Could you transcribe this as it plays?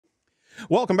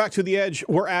Welcome back to The Edge.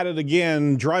 We're at it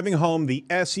again, driving home the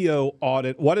SEO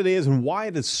audit, what it is and why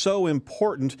it is so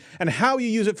important, and how you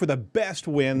use it for the best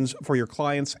wins for your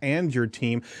clients and your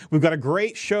team. We've got a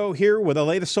great show here with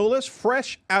Aleyda Solis,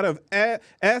 fresh out of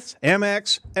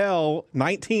SMXL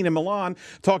 19 in Milan,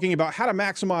 talking about how to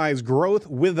maximize growth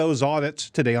with those audits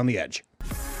today on The Edge.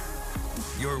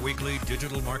 Your weekly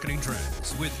digital marketing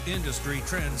trends with industry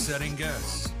trend-setting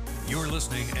guests. You're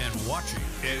listening and watching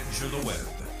Edge of the Web.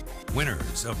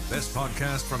 Winners of Best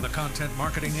Podcast from the Content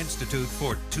Marketing Institute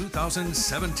for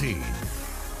 2017.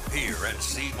 Hear and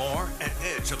see more at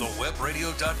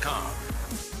edgeofthewebradio.com.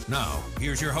 Now,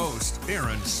 here's your host,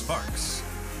 Aaron Sparks.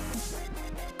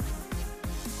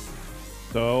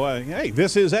 So, hey,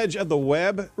 this is Edge of the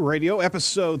Web Radio,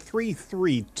 episode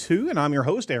 332, and I'm your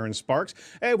host, Aaron Sparks.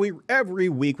 And every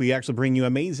week we actually bring you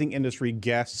amazing industry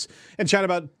guests and chat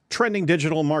about trending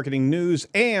digital marketing news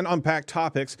and unpack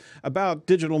topics about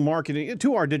digital marketing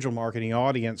to our digital marketing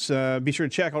audience. Be sure to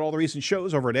check out all the recent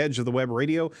shows over at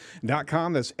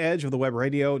edgeofthewebradio.com. That's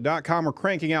edgeofthewebradio.com. We're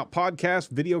cranking out podcasts,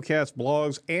 videocasts,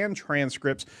 blogs, and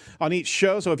transcripts on each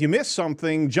show. So if you missed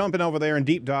something, jump in over there and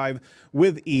deep dive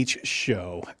with each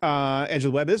show. Edge of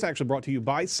the Web is actually brought to you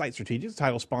by Site Strategies, the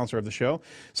title sponsor of the show.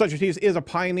 Site Strategies is a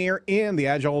pioneer in the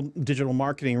agile digital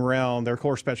marketing realm. Their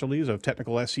core specialties of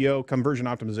technical SEO, conversion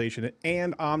optimization,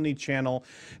 and omni-channel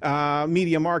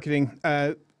media marketing.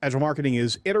 Agile marketing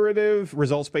is iterative,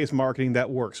 results-based marketing that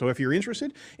works. So if you're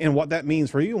interested in what that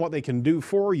means for you and what they can do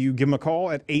for you, give them a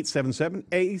call at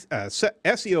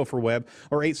 877-SEO for Web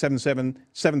or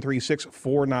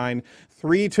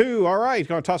 877-736-4932. All right,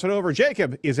 going to toss it over.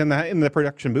 Jacob is in the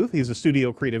production booth. He's the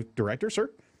studio creative director, sir.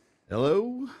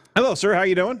 Hello. Hello, sir. How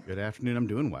you doing? Good afternoon. I'm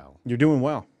doing well. You're doing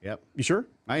well. Yep. You sure?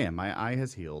 I am. My eye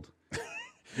has healed.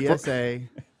 PSA,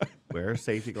 wear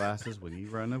safety glasses when you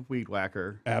run a weed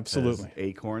whacker. Absolutely.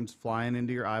 Acorns flying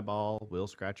into your eyeball will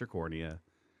scratch your cornea.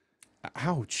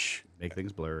 Ouch. Make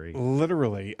things blurry.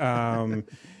 Literally. The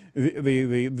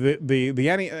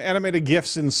animated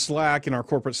GIFs in Slack, in our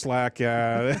corporate Slack,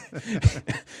 it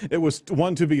was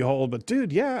one to behold. But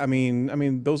dude, yeah, I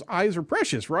mean, those eyes are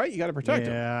precious, right? You got to protect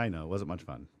them. Yeah, I know. It wasn't much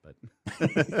fun, but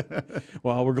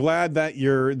well, we're glad that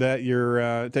you're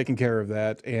taking care of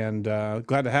that, and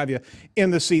glad to have you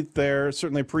in the seat there.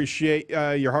 Certainly appreciate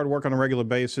your hard work on a regular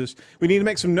basis. We need to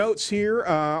make some notes here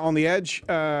on the Edge,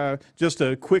 just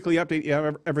to quickly update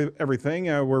everything.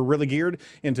 We're really geared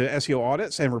into SEO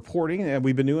audits and reporting, and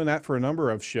we've been doing that for a number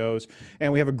of shows.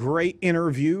 And we have a great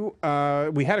interview.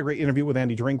 We had a great interview with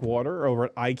Andy Drinkwater over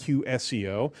at IQ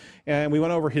SEO, and we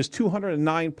went over his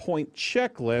 209-point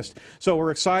checklist. So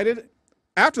we're excited.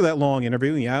 After that long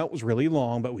interview, yeah, it was really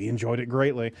long, but we enjoyed it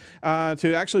greatly,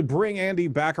 to actually bring Andy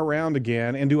back around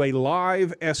again and do a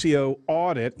live SEO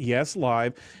audit. Yes,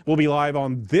 live. We'll be live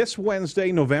on this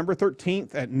Wednesday, November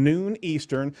 13th at noon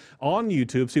Eastern on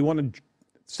YouTube. So you want to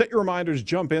set your reminders,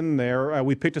 jump in there.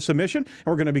 We picked a submission, and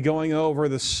we're going to be going over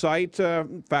the site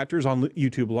factors on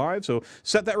YouTube Live. So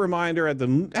set that reminder have a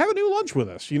new lunch with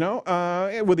us,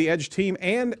 with the Edge team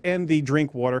and the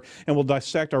Drinkwater, and we'll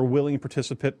dissect our willing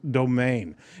participant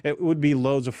domain. It would be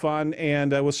loads of fun,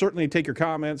 and we'll certainly take your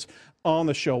comments on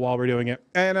the show while we're doing it.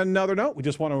 And another note, we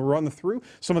just want to run through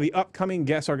some of the upcoming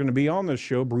guests are going to be on the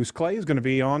show. Bruce Clay is going to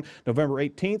be on November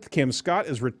 18th. Kim Scott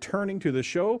is returning to the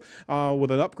show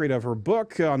with an upgrade of her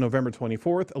book on November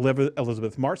 24th.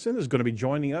 Elizabeth Marson is going to be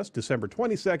joining us December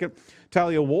 22nd.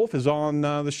 Talia Wolf is on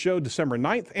the show December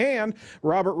 9th. And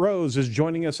Robert Rose is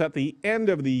joining us at the end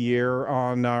of the year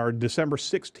on our December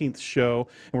 16th show.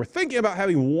 And we're thinking about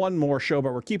having one more show,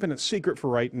 but we're keeping it secret for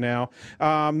right now.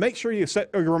 Make sure you set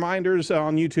your reminders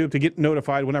on YouTube to get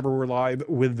notified whenever we're live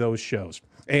with those shows.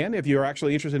 And if you're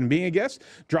actually interested in being a guest,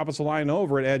 drop us a line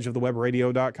over at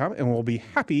edgeofthewebradio.com, and we'll be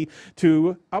happy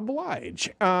to oblige.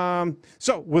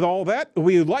 So with all that,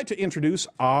 we would like to introduce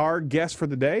our guest for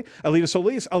the day, Aleyda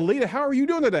Solis. Aleyda, how are you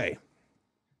doing today?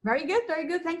 Very good, very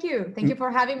good. Thank you. Thank you for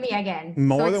having me again.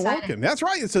 More than welcome. That's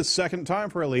right. It's the second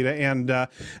time for Aleyda, and I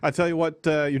tell you what,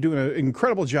 you're doing an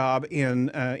incredible job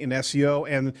in SEO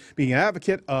and being an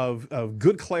advocate of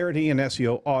good clarity in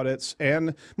SEO audits,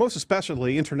 and most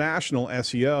especially international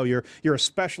SEO. You're a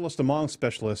specialist among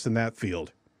specialists in that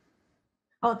field.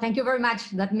 Oh, thank you very much.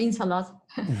 That means a lot.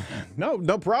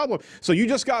 No problem. So you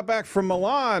just got back from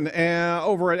Milan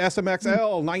over at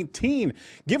SMXL 19.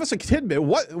 Give us a tidbit.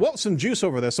 What's some juice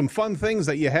over there? Some fun things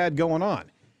that you had going on.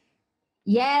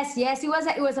 Yes.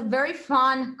 It was a very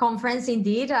fun conference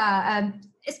indeed.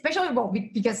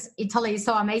 Especially because Italy is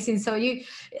so amazing. So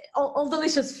all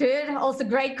delicious food, also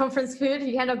great conference food.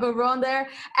 You cannot go wrong there.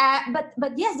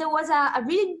 But yes, there was a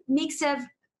really mix of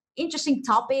interesting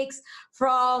topics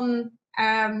from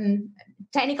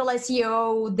technical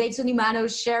SEO, Dave Sunimano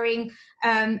sharing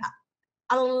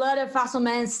a lot of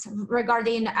awesomeness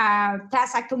regarding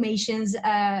task automations,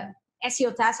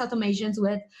 SEO task automations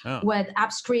with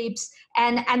app scripts,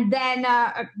 and then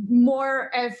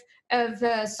more of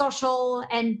social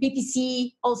and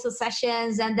PPC also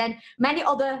sessions, and then many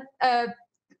other.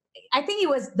 I think it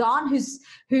was Don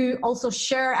who also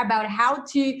shared about how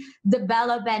to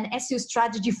develop an SEO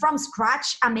strategy from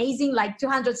scratch. Amazing, like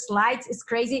 200 slides. It's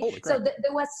crazy. So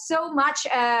there was so much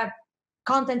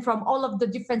content from all of the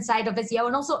different sides of SEO,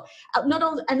 and also not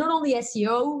only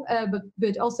SEO,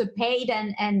 but also paid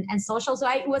and social. So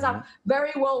it was a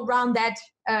very well-rounded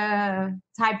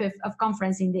type of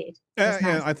conference indeed.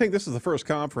 And I think this is the first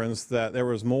conference that there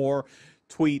was more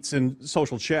tweets and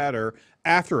social chatter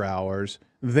after hours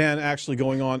than actually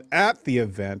going on at the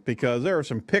event, because there are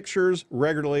some pictures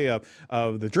regularly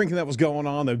of the drinking that was going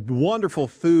on, the wonderful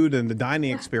food and the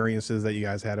dining experiences that you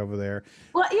guys had over there.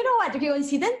 Well, you know what,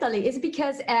 coincidentally, it's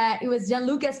because it was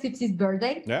Gianluca's 50th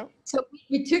birthday. Yeah. So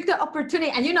we took the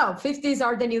opportunity, and 50s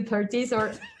are the new 30s,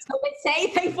 or so they say.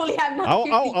 Thankfully, I'm not.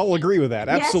 I'll agree with that.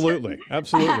 Absolutely. Yes.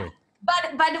 Absolutely.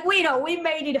 But we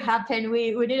made it happen.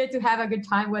 We needed to have a good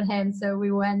time with him, so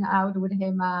we went out with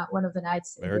him one of the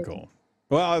nights. Very cool.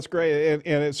 Well, that's great,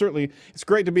 and it's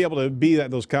great to be able to be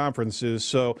at those conferences.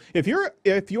 So if you're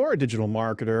a digital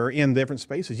marketer in different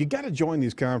spaces, you got to join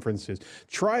these conferences.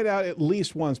 Try it out at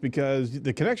least once, because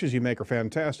the connections you make are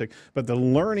fantastic, but the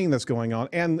learning that's going on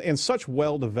and such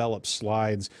well-developed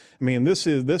slides. I mean, this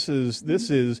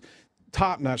is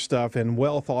top-notch stuff and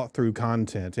well-thought-through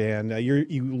content, and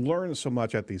you learn so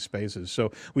much at these spaces.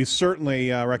 So we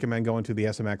certainly recommend going to the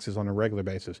SMXs on a regular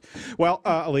basis. Well,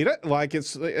 Aleyda,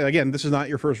 again, this is not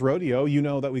your first rodeo. You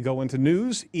know that we go into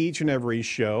news each and every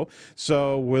show.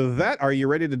 So with that, are you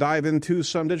ready to dive into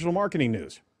some digital marketing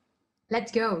news?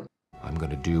 Let's go. I'm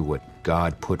going to do what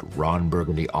God put Ron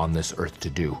Burgundy on this earth to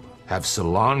do. Have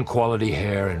salon-quality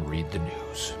hair and read the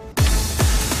news.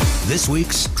 This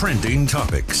week's trending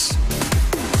topics.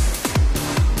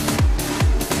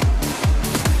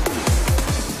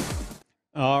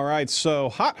 All right, so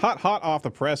hot off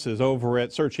the presses over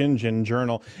at Search Engine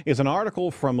Journal is an article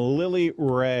from Lily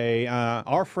Ray,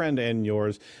 our friend and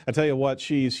yours. I tell you what,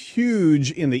 she's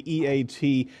huge in the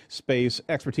EAT space,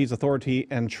 expertise, authority,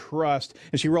 and trust.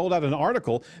 And she rolled out an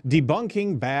article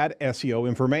debunking bad SEO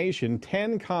information,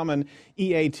 10 common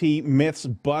EAT myths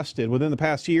busted. Within the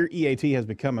past year, EAT has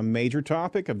become a major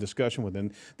topic of discussion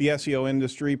within the SEO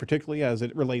industry, particularly as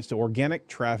it relates to organic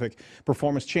traffic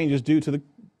performance changes due to the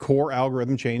core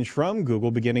algorithm change from Google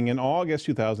beginning in August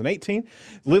 2018.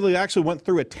 Lily actually went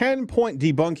through a 10-point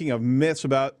debunking of myths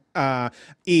about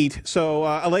EAT. So,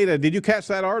 Aleyda, did you catch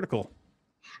that article?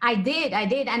 I did.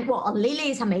 And well,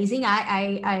 Lily is amazing.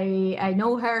 I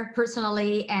know her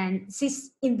personally, and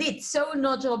she's indeed so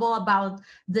knowledgeable about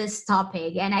this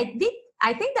topic. And I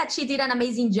think that she did an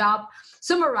amazing job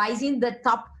summarizing the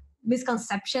top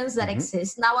misconceptions that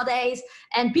exist nowadays.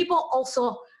 And people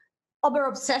also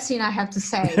over-obsessing, I have to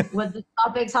say, with the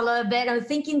topics a little bit. I'm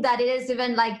thinking that it is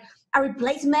even like a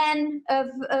replacement of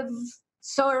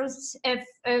source of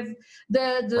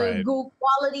the right. Google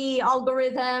quality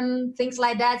algorithm, things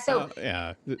like that. So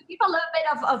yeah, give a little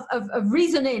bit of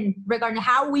reasoning regarding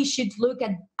how we should look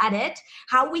at it,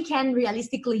 how we can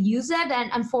realistically use it,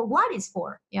 and for what it's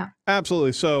for. Yeah,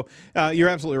 absolutely. So you're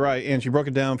absolutely right, and she broke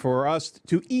it down for us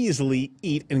to easily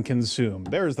eat and consume.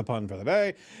 There's the pun for the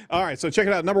day. All right, so check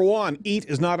it out. Number one, EAT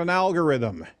is not an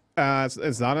algorithm.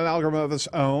 It's not an algorithm of its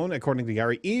own, according to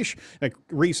Gary Ish. A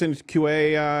recent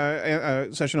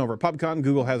QA session over at PubCon,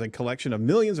 Google has a collection of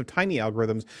millions of tiny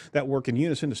algorithms that work in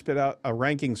unison to spit out a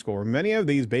ranking score. Many of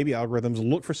these baby algorithms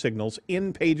look for signals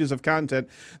in pages of content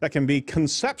that can be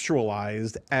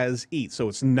conceptualized as EAT. So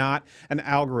it's not an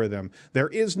algorithm. There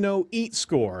is no EAT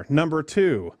score. Number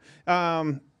two.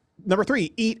 Number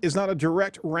three, EAT is not a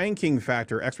direct ranking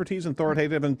factor. Expertise,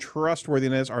 authoritative, and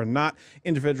trustworthiness are not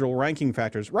individual ranking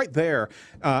factors. Right there,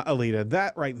 Aleyda,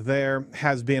 that right there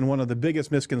has been one of the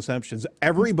biggest misconceptions.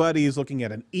 Everybody is looking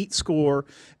at an EAT score,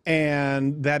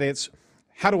 and that it's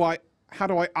how do I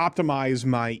optimize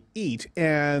my EAT,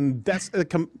 and that's a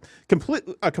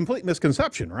complete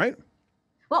misconception, right?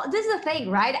 Well, this is the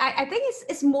thing, right? I think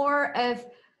it's more of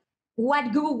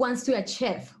what Google wants to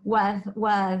achieve with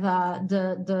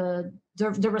the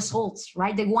results,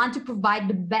 right? They want to provide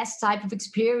the best type of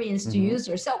experience to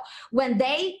users. So when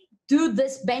they do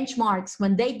this benchmarks,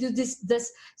 when they do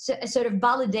this sort of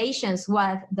validations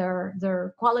with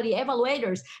their quality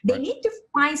evaluators, they need to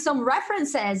find some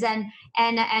references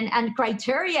and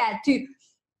criteria to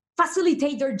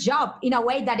facilitate their job in a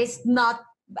way that is not,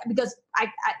 because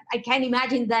I can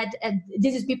imagine that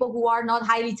this is people who are not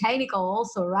highly technical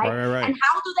also, right? Right. And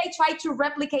how do they try to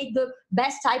replicate the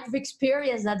best type of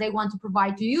experience that they want to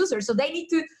provide to users? So they need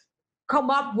to come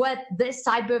up with this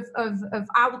type of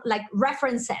like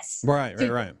references, Right.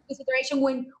 consideration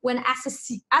when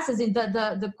assessing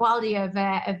the quality of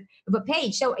a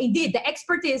page. So indeed, the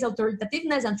expertise,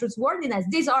 authoritativeness, and trustworthiness,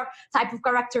 these are type of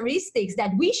characteristics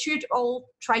that we should all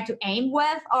try to aim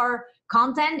with our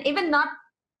content, even not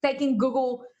taking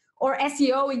Google or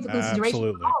SEO into consideration.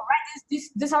 Absolutely. Oh, right,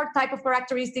 these are type of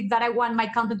characteristics that I want my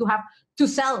content to have to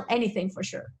sell anything for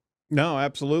sure. No,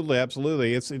 absolutely.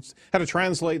 It's how to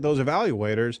translate those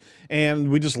evaluators, and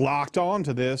we just locked on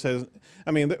to this as,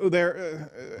 I mean, their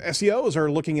SEOs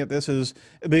are looking at this as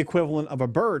the equivalent of a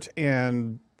BERT,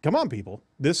 and come on, people.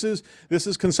 This is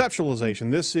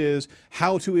conceptualization. This is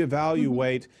how to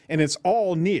evaluate, and it's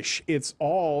all niche. It's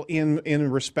all in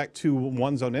respect to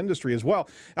one's own industry as well.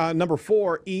 Number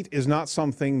 4, EAT is not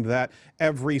something that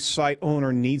every site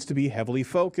owner needs to be heavily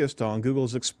focused on. Google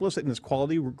is explicit in its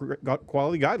quality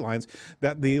guidelines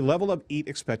that the level of EAT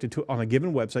expected to on a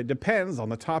given website depends on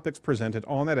the topics presented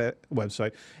on that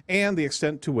website and the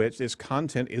extent to which its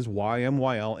content is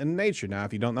YMYL in nature. Now,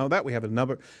 if you don't know that, we have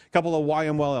a couple of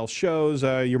YMYL shows.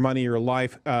 Your Money, Your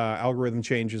Life algorithm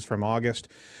changes from August.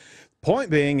 Point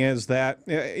being is that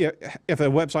if a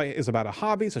website is about a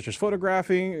hobby, such as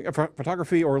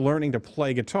photography, or learning to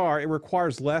play guitar, it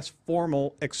requires less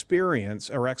formal experience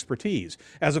or expertise,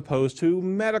 as opposed to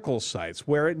medical sites,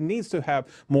 where it needs to have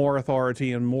more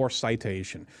authority and more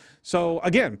citation. So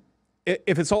again,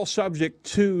 if it's all subject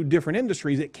to different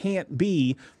industries, it can't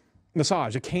be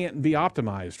massaged. It can't be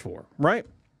optimized for, right?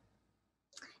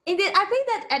 Indeed, I think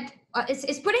that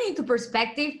it's putting into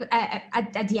perspective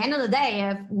at the end of the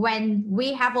day when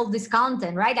we have all this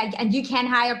content, right? And you can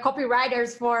hire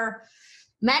copywriters for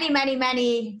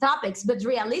many topics, but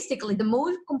realistically, the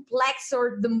more complex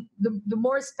or the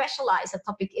more specialized a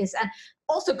topic is, and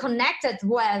also connected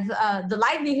with the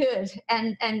livelihood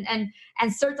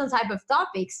and certain type of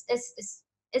topics,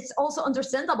 it's also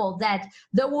understandable that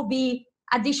there will be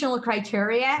additional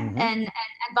criteria and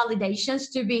validations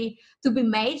to be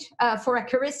made for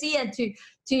accuracy and to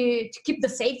keep the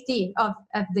safety of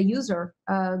the user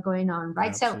going on, right?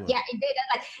 Absolutely. So yeah, indeed,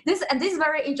 like this is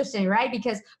very interesting, right?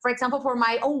 Because for example, for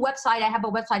my own website, I have a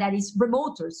website that is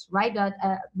remoters, right?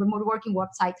 Remote working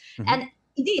website, and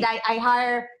indeed, I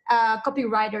hire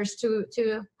copywriters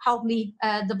to help me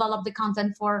develop the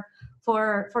content for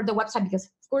the website, because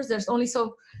of course there's only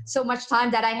so much time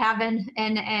that I have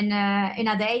in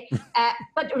a day.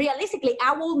 But realistically,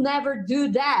 I will never do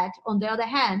that, on the other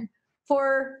hand,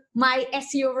 for my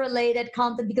SEO related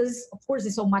content, because of course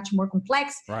it's so much more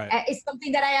complex. Right. It's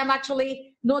something that I am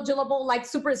actually knowledgeable, like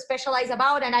super specialized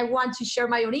about, and I want to share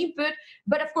my own input.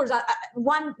 But of course,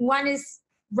 one is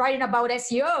writing about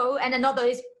SEO, and another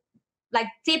is like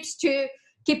tips to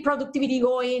keep productivity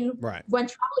going when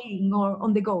traveling or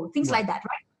on the go, things like that,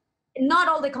 right? Not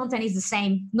all the content is the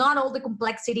same. Not all the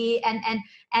complexity and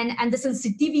the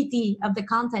sensitivity of the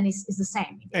content is the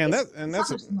same. And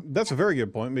that's a very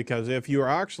good point, because if you are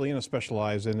actually in a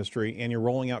specialized industry and you're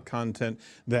rolling out content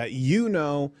that you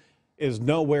know is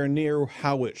nowhere near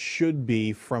how it should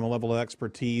be from a level of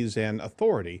expertise and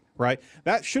authority, right?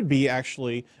 That should be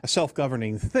actually a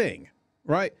self-governing thing.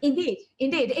 Right. Indeed.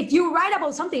 If you write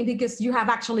about something because you have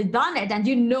actually done it and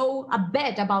you know a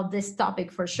bit about this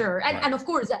topic for sure. And of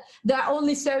course, there are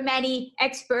only so many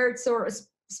experts or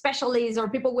specialists or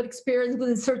people with experience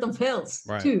within certain fields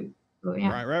too. So,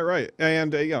 yeah. Right.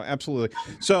 And absolutely.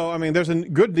 So, I mean, there's a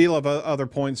good deal of other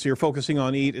points here. Focusing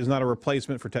on EAT is not a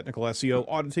replacement for technical SEO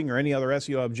auditing or any other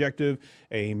SEO objective.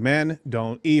 Amen.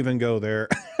 Don't even go there.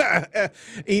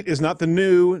 EAT is not the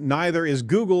new, neither is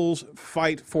Google's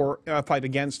fight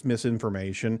against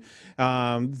misinformation.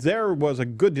 There was a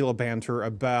good deal of banter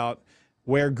about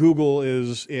where Google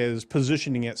is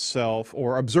positioning itself,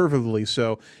 or observably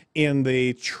so, in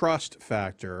the trust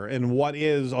factor, and what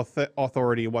is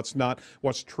authority, what's not,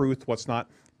 what's truth, what's not.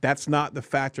 That's not the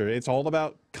factor. It's all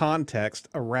about context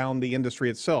around the industry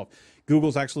itself.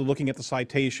 Google's actually looking at the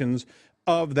citations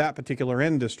of that particular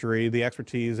industry, the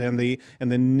expertise and the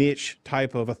niche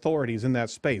type of authorities in that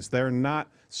space. They're not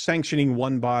sanctioning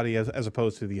one body as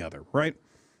opposed to the other, right?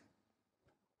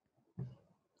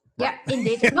 Yeah,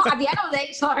 indeed. No, at the end of the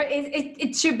day, sorry,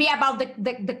 it should be about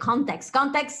the context.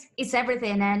 Context is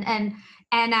everything, and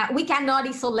we cannot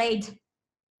isolate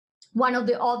one or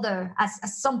the other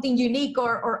as something unique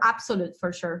or absolute,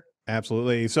 for sure.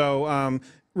 Absolutely. So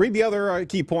Read the other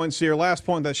key points here. Last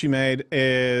point that she made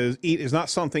is EAT is not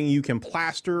something you can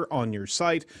plaster on your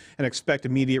site and expect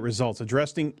immediate results.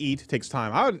 Addressing EAT takes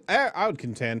time. I would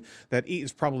contend that EAT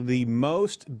is probably the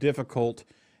most difficult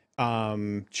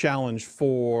challenge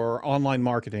for online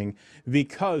marketing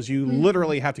because you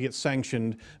literally have to get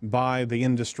sanctioned by the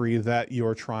industry that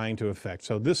you're trying to affect.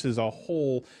 So this is a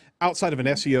whole, outside of an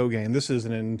SEO game, this is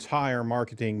an entire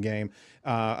marketing game,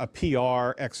 a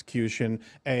PR execution,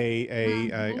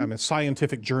 a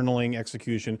scientific journaling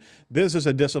execution. This is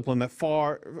a discipline that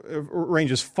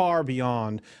ranges far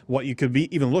beyond what you could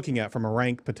be even looking at from a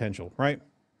rank potential, right?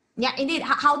 Yeah, indeed.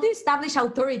 How do you establish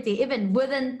authority even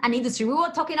within an industry? We were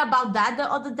talking about that the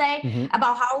other day,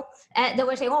 about how they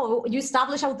were saying, oh, you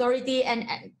establish authority and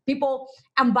people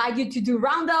invite you to do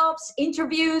roundups,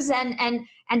 interviews, and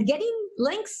getting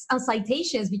links and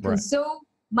citations becomes so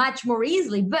much more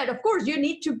easily. But of course, you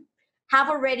need to have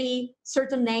already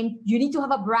certain name. You need to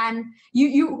have a brand.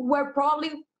 You were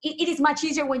probably, it is much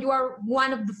easier when you are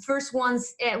one of the first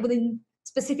ones within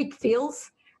specific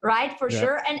fields, right? For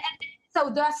sure. And so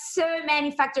there are so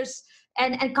many factors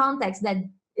and contexts that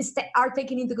are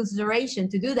taken into consideration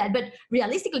to do that. But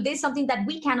realistically, there's something that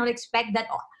we cannot expect that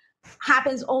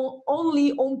happens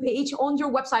only on page, on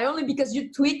your website, only because you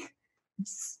tweak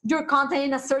your content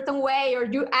in a certain way, or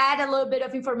you add a little bit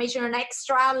of information, an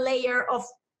extra layer of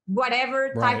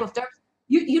whatever type of terms.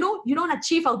 You don't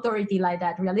achieve authority like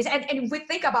that, really. And if we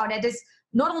think about it, it's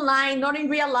not online, not in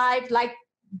real life, like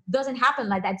doesn't happen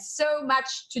like that. So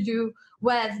much to do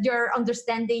with your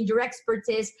understanding, your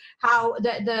expertise, how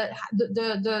the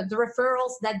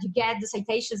referrals that you get, the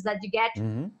citations that you get,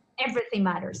 everything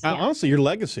matters. Honestly, your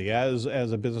legacy as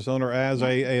a business owner, as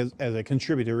a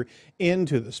contributor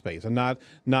into the space, and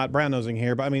not brown nosing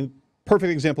here, but I mean,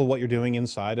 perfect example of what you're doing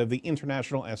inside of the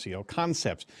international SEO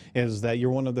concepts is that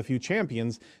you're one of the few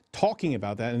champions talking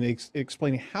about that and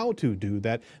explaining how to do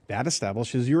that. That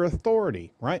establishes your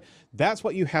authority, right? That's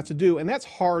what you have to do, and that's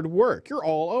hard work. You're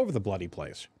all over the bloody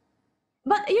place.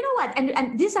 But you know what?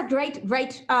 And this is a great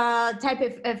type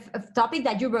of topic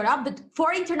that you brought up, but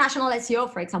for international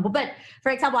SEO, for example. But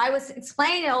for example, I was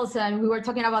explaining also, and we were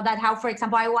talking about that, how, for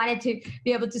example, I wanted to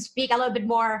be able to speak a little bit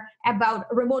more about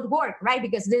remote work, right?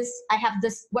 Because I have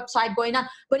this website going on.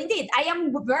 But indeed, I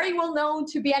am very well known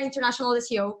to be an international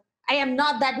SEO. I am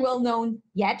not that well known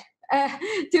yet. To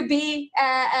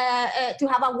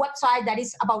have a website that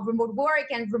is about remote work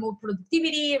and remote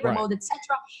productivity, remote, etc.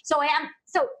 So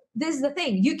this is the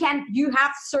thing. You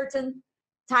have certain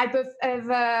type of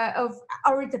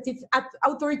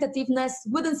authoritativeness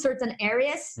within certain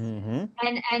areas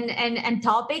and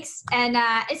topics, and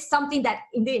it's something that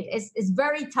indeed is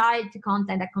very tied to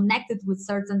content, that connected with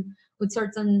certain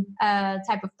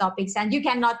type of topics, and you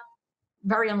cannot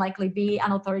very unlikely be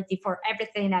an authority for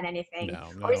everything and anything. No.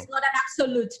 Or it's not an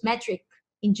absolute metric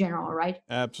in general, right?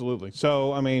 Absolutely.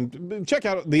 So, I mean, check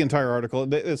out the entire article.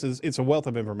 It's a wealth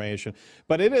of information,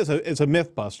 but it's a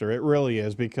myth buster. It really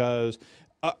is, because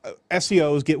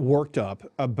SEOs get worked up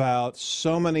about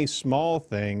so many small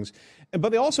things,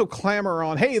 but they also clamor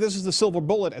on, hey, this is the silver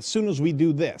bullet as soon as we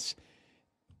do this.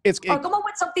 Or come up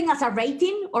with something as a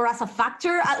rating or as a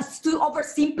factor to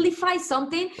oversimplify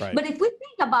something. Right. But if we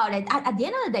think about it, at the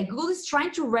end of the day, Google is trying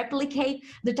to replicate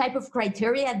the type of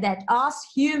criteria that us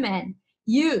humans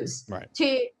use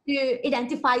to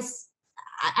identify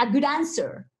a good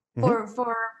answer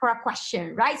for a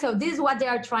question, right? So this is what they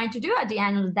are trying to do at the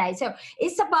end of the day. So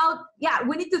it's about,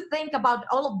 we need to think about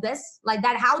all of this like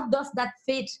that. How does that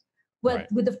fit with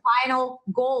the final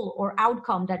goal or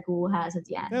outcome that Google has at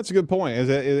the end? That's a good point.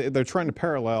 They're trying to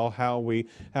parallel how we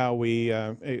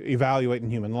evaluate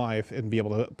in human life and be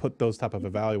able to put those type of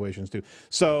evaluations too.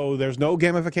 So there's no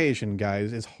gamification,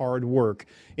 guys. It's hard work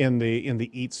in the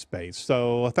EAT space.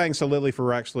 So thanks to Lily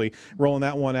for actually rolling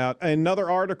that one out. Another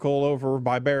article over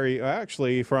by Barry,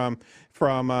 actually from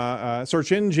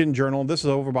Search Engine Journal. This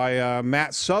is over by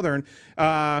Matt Southern.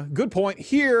 Good point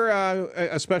here,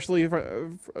 especially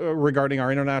regarding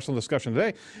our international discussion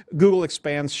today. Google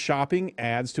expands shopping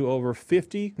ads to over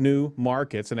 50 new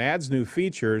markets and adds new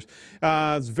features.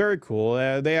 It's very cool.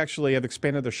 They actually have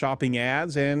expanded their shopping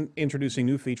ads and introducing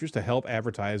new features to help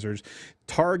advertisers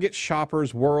target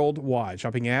shoppers worldwide.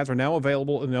 Shopping ads are now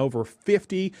available in over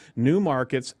 50 new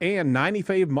markets and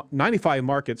 95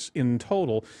 markets in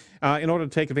total. In order to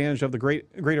take advantage of the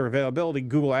greater availability,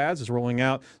 Google Ads is rolling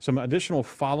out some additional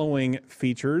following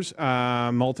features: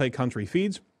 multi-country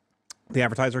feeds, The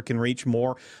advertiser can reach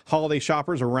more holiday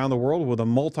shoppers around the world with a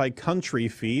multi-country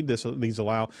feed. These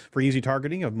allow for easy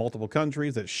targeting of multiple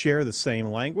countries that share the same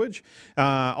language.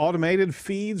 Automated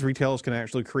feeds, retailers can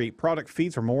actually create product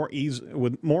feeds for more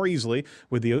easily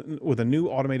with a new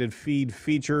automated feed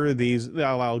feature. These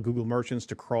allow Google merchants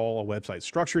to crawl a website's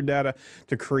structured data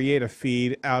to create a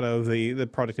feed out of the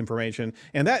product information,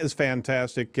 and that is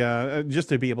fantastic. Just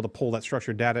to be able to pull that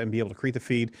structured data and be able to create the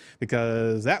feed,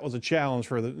 because that was a challenge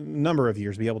for the number of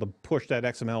years, be able to push that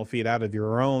XML feed out of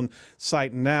your own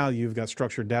site. Now you've got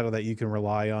structured data that you can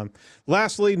rely on.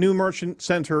 Lastly, new Merchant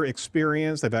Center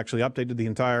experience. They've actually updated the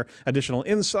entire additional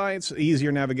insights,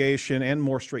 easier navigation, and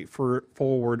more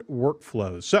straightforward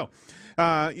workflows. So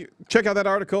check out that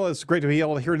article. It's great to be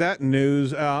able to hear that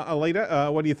news.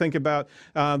 Aleyda, what do you think about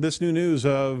this new news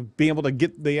of being able to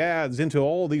get the ads into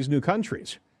all these new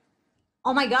countries?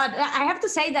 Oh my God, I have to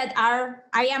say that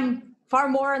I am far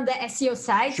more on the SEO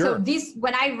side. Sure. So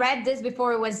when I read this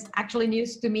before, it was actually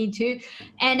news to me too.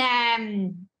 And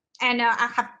I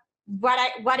have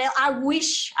I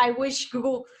wish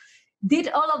Google did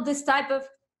all of this type of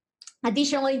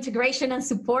additional integration and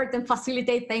support and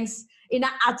facilitate things in an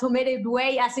automated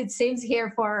way, as it seems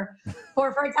here for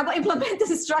example, implement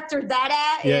the structured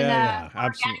data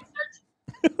absolutely.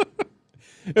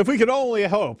 If we could only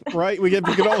hope, right? We could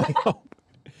only hope.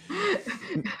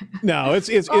 No,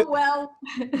 well.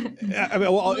 I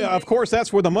mean, well, of course,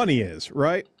 that's where the money is,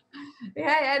 right?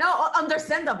 Yeah, no,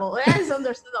 understandable. It is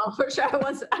understandable for sure.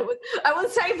 I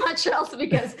won't say much else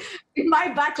because it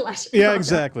might backlash. Yeah,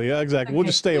 exactly. Okay. We'll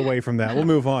just stay away from that. We'll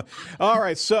move on. All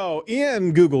right. So,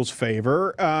 in Google's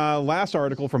favor, last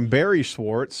article from Barry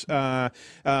Schwartz.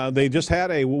 They just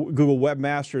had a Google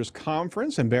Webmasters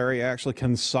conference, and Barry actually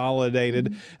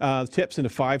consolidated tips into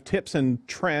 5 tips and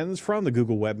trends from the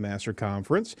Google Webmaster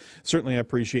Conference. Certainly, I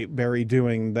appreciate Barry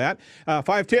doing that.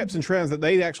 5 tips and trends that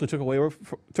they actually took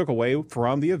away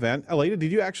from the event. Aleyda,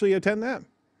 did you actually attend that?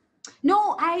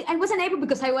 No, I wasn't able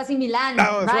because I was in Milan,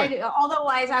 right?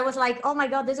 Otherwise, I was like, oh my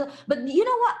God, but you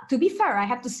know what? To be fair, I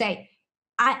have to say,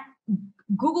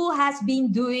 Google has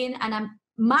been doing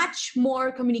much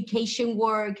more communication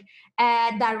work,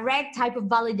 direct type of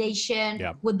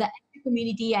validation with the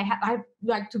community. I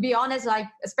like, to be honest, like,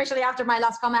 especially after my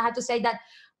last comment, I had to say that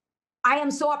I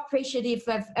am so appreciative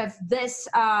of this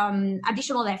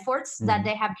additional efforts that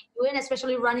they have been doing,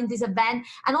 especially running this event.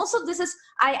 And also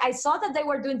I saw that they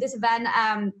were doing this event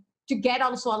to get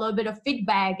also a little bit of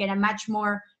feedback and a much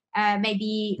more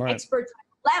maybe expert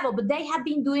level, but they have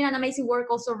been doing an amazing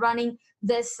work also running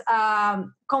this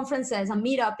conferences and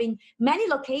meetup in many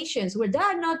locations where there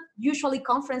are not usually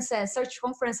search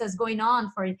conferences going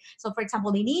on. So for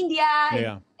example, in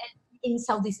India, in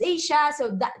Southeast Asia.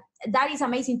 So that is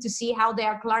amazing to see how they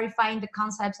are clarifying the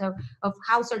concepts of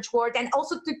how search works, and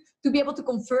also to be able to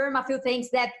confirm a few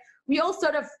things that we all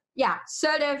sort of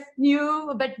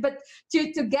knew, but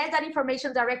to get that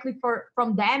information directly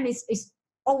from them is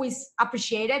always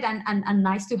appreciated and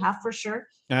nice to have for sure.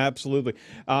 Absolutely.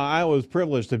 I was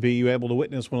privileged to be able to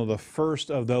witness one of the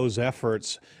first of those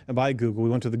efforts by Google.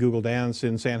 We went to the Google Dance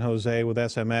in San Jose with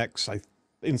SMX.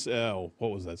 What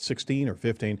was that, 16 or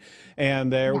 15?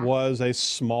 And there was a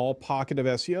small pocket of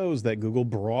SEOs that Google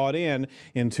brought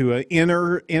into an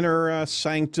inner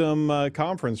sanctum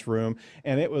conference room,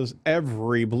 and it was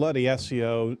every bloody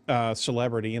SEO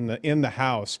celebrity in the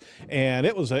house. And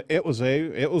it was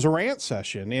a rant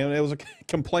session, and it was a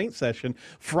complaint session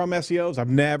from SEOs. I've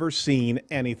never seen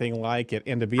anything like it,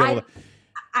 and to be able to.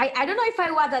 I don't know if I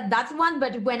was at that one,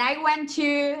 but when I went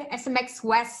to SMX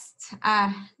West,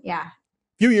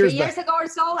 few years 3 years ago or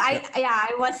so,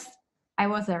 I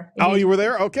was there. Oh, you were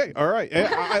there? Okay, all right.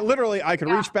 I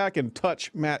could reach back and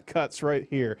touch Matt Cutts right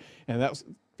here, and that was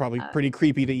probably pretty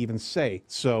creepy to even say.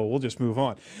 So we'll just move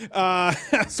on.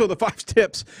 So the 5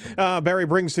 tips Barry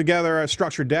brings together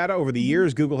structured data. Over the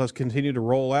years, Google has continued to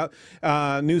roll out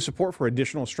new support for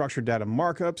additional structured data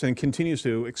markups and continues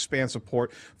to expand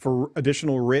support for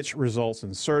additional rich results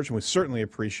in search, and we certainly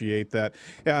appreciate that.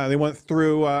 They went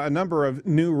through a number of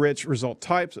new rich result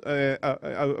types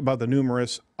about the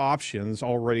numerous options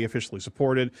already officially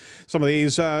supported. Some of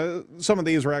these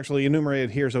are actually enumerated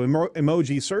here. So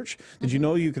emoji search. Did you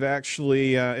know you could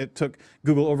actually, it took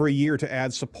Google over a year to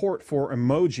add support for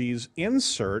emojis in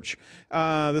search.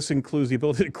 This includes the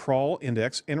ability to crawl,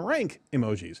 index, and rank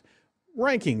emojis.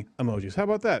 Ranking emojis. How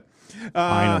about that?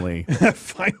 Finally.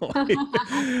 Finally.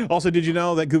 Also, did you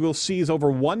know that Google sees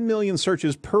over 1 million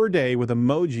searches per day with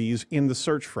emojis in the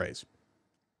search phrase?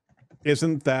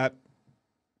 Isn't that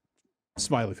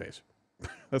smiley face?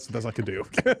 That's the best I could do.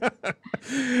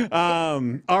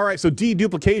 All right, so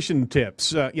deduplication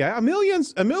tips. Yeah, a million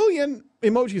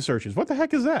emoji searches. What the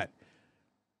heck is that?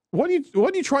 What are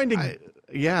you trying to?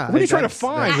 What are you trying to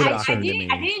find? I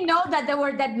didn't know that there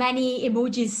were that many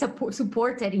emojis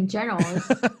supported in general.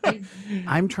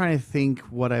 I'm trying to think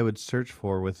what I would search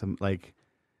for with them. Like,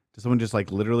 does someone just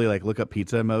like literally like look up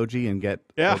pizza emoji and get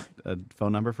a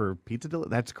phone number for pizza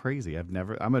delivery? That's crazy. I'm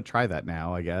gonna try that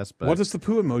now, I guess. But what does the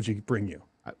poo emoji bring you?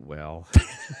 Well,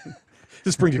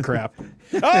 this brings you crap.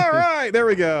 All right, there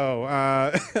we go.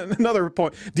 Another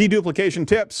point, deduplication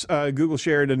tips. Google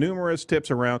shared numerous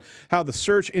tips around how the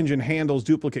search engine handles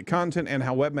duplicate content and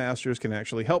how webmasters can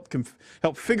actually help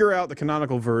figure out the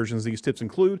canonical versions. These tips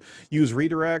include use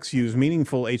redirects, use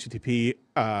meaningful HTTP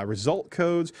result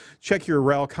codes, check your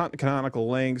rel canonical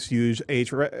links, use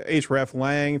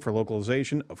hreflang for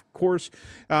localization, of course,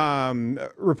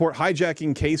 report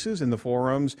hijacking cases in the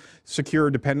forums, secure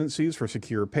dependencies for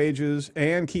secure pages,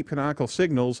 and keep canonical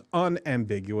signals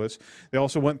unambiguous. They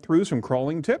also went through some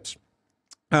crawling tips.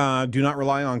 Do not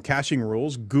rely on caching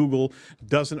rules. Google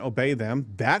doesn't obey them.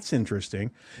 That's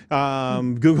interesting.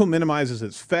 Google minimizes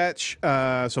its fetch,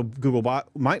 so Googlebot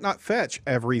might not fetch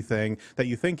everything that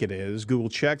you think it is. Google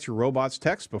checks your robot's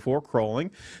text before crawling.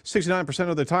 69%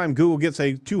 of the time, Google gets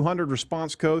a 200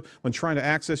 response code when trying to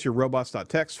access your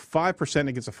robots.txt. 5%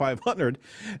 it gets a 500,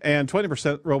 and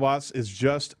 20% robots is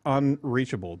just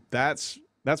unreachable. That's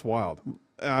wild.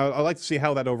 I'd like to see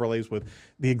how that overlays with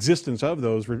the existence of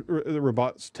those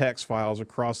robots text files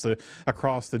across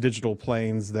the digital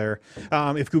planes there.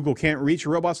 If Google can't reach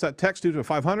robots.txt due to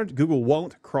 500, Google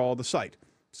won't crawl the site.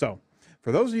 So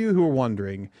for those of you who are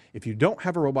wondering, if you don't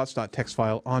have a robots.txt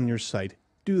file on your site,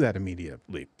 do that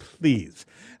immediately, please.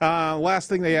 Last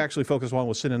thing they actually focused on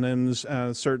was synonyms.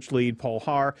 Search lead Paul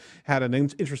Haar had an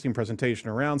interesting presentation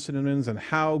around synonyms and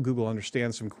how Google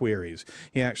understands some queries.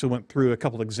 He actually went through a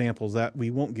couple examples that we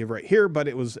won't give right here, but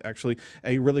it was actually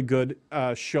a really good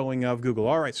showing of Google.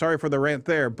 All right, sorry for the rant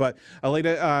there, but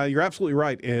Aleyda, you're absolutely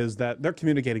right, is that they're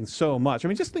communicating so much. I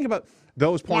mean, just think about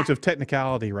those points of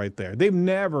technicality right there. They've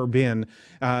never been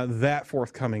that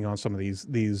forthcoming on some of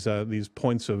these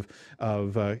points of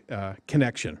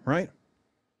connection, right?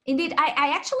 Indeed,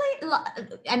 I actually,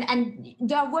 and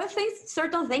there were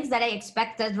certain things that I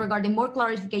expected regarding more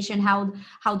clarification, how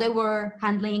they were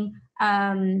handling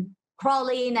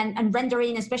crawling and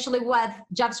rendering, especially with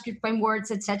JavaScript frameworks,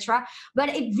 etc. But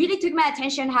it really took my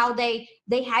attention how they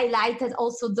highlighted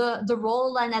also the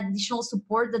role and additional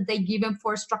support that they give them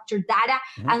for structured data,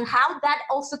 and how that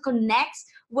also connects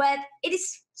with, it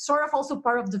is sort of also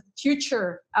part of the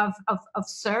future of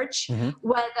search,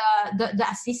 with the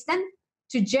assistant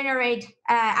to generate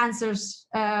answers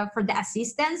for the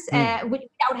assistants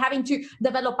without having to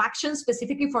develop actions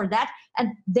specifically for that.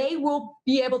 And they will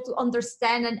be able to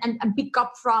understand and pick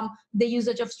up from the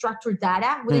usage of structured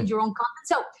data within your own content.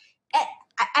 So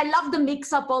I love the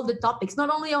mix up all the topics, not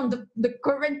only on the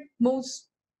current most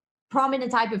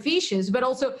prominent type of issues, but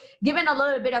also given a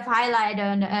little bit of highlight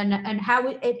and how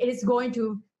it is going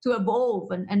to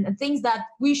evolve and things that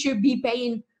we should be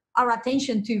paying our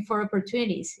attention to for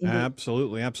opportunities.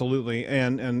 Absolutely,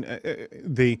 and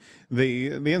the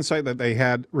insight that they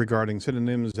had regarding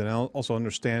synonyms and also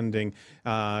understanding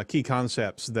key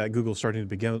concepts that Google's starting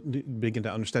to begin to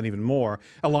understand even more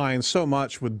aligns so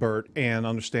much with BERT and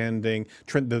understanding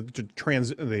the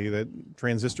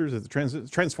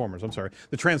transformers. I'm sorry,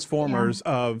 the transformers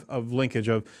of linkage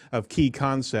of key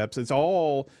concepts. It's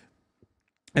all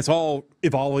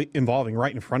evolving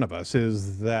right in front of us.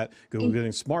 Is that Google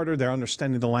getting smarter? They're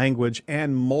understanding the language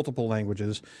and multiple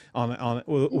languages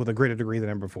with a greater degree than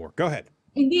ever before. Go ahead.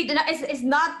 Indeed, it's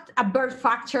not a BERT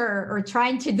factor or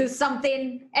trying to do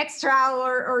something extra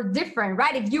or different,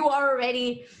 right? If you are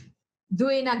already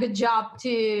doing a good job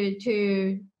to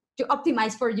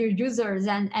optimize for your users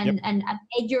and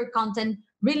make your content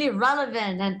really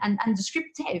relevant and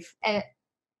descriptive.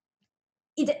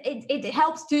 It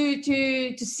helps to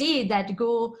see that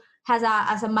Google has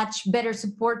a much better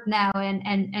support now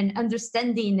and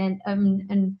understanding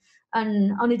and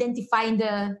on identifying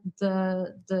the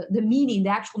meaning, the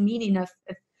actual meaning of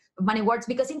many words.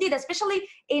 Because indeed, especially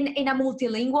in a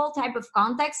multilingual type of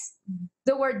context,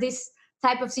 there were this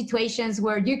type of situations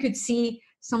where you could see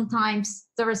sometimes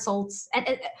the results.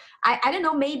 And I don't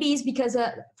know, maybe it's because,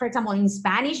 for example, in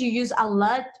Spanish, you use a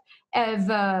lot of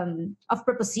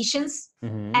prepositions,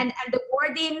 and the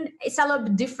wording is a little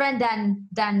bit different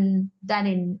than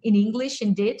in English,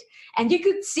 indeed. And you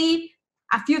could see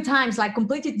a few times like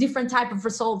completely different type of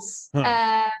results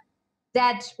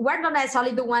that were not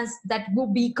necessarily the ones that will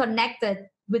be connected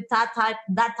with that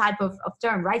type of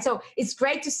term, right? So it's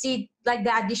great to see like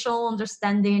the additional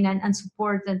understanding and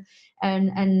support and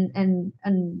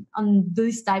on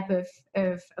this type of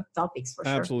topics for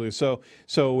sure. Absolutely.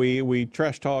 So we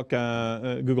trash talk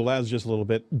Google Ads just a little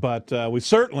bit, but we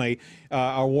certainly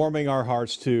are warming our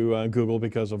hearts to Google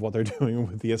because of what they're doing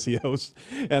with the SEOs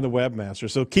and the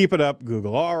webmasters. So keep it up,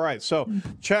 Google. All right. So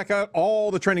check out all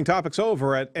the trending topics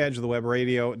over at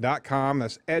edgeofthewebradio.com.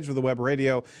 That's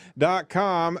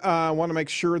edgeofthewebradio.com. I want to make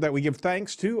sure that we give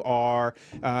thanks to our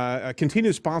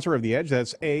continued sponsor of The Edge.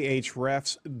 That's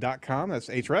ahrefs.com. That's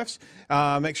Ahrefs.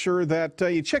 Make sure that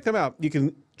you check them out. You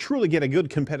can truly get a good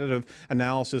competitive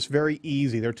analysis. Very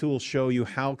easy. Their tools show you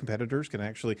how competitors can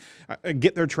actually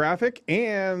get their traffic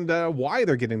and why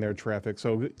they're getting their traffic.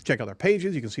 So check out their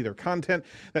pages. You can see their content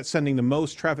that's sending the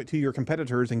most traffic to your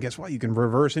competitors. And guess what? You can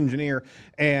reverse engineer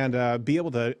and be able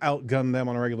to outgun them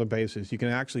on a regular basis. You can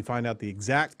actually find out the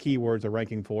exact keywords they're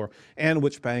ranking for and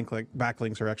which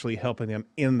backlinks are actually helping them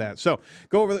in that. So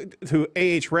go over to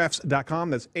ahrefs.com.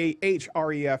 That's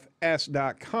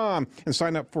ahrefs.com and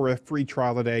sign up for a free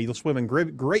trial today. You'll swim in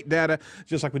great data,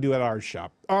 just like we do at our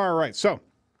shop. All right, so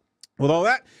with all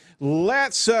that,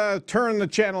 let's turn the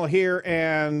channel here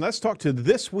and let's talk to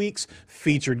this week's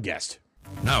featured guest.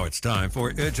 Now it's time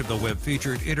for Edge of the Web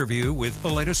featured interview with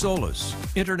Aleyda Solis,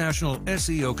 international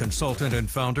SEO consultant and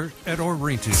founder at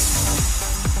Orainti.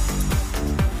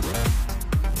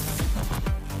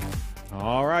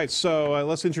 All right, so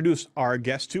let's introduce our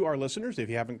guest to our listeners. If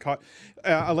you haven't caught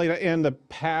Aleyda in the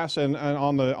past and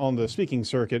on the speaking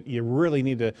circuit, you really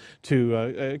need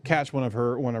to catch one of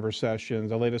her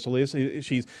sessions. Aleyda Solis,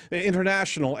 she's an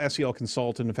international SEO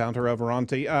consultant and founder of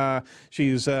Orainti.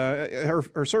 She's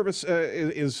her service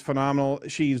is phenomenal.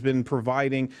 She's been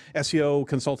providing SEO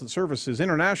consultant services,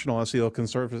 international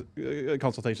SEO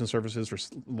consultation services for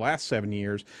the last 7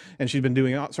 years, and she's been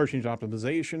doing search engine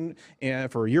optimization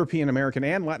for European American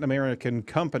and Latin American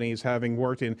companies, having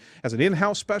worked as an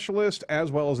in-house specialist as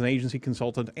well as an agency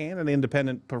consultant and an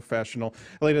independent professional.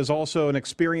 Aleyda is also an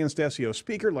experienced SEO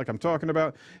speaker, like I'm talking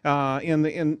about,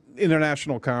 in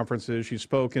international conferences. She's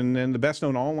spoken in the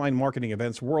best-known online marketing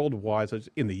events worldwide, such as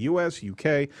in the U.S.,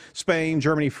 UK, Spain,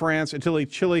 Germany, France, Italy,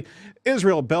 Chile,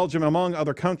 Israel, Belgium, among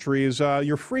other countries.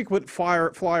 Your frequent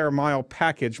flyer mile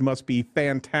package must be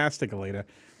fantastic, Aleyda.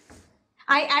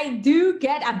 I do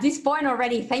get at this point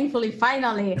already, thankfully,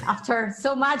 finally, after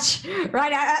so much,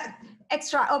 right?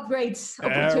 Extra upgrades.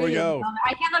 There we go.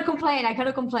 I cannot complain. At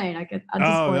this point.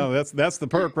 No, that's the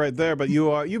perk right there. But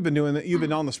you've been doing that. You've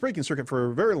been on the speaking circuit for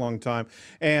a very long time,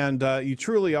 and you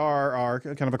truly are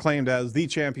kind of acclaimed as the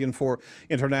champion for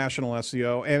international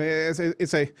SEO. And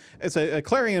it's a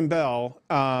clarion bell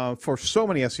for so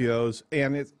many SEOs.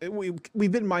 And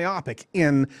we've been myopic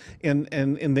in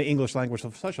the English language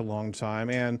for such a long time.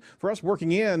 And for us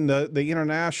working in the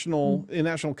international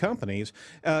companies,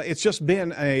 it's just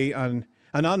been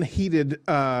an unheeded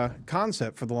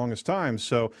concept for the longest time.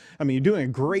 So, I mean, you're doing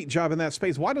a great job in that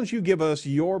space. Why don't you give us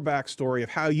your backstory of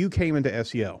how you came into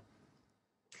SEO?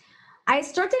 I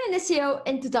started in SEO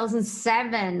in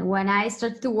 2007 when I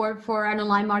started to work for an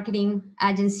online marketing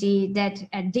agency that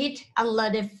did a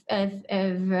lot of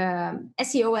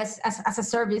SEO as a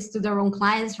service to their own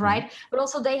clients, right? But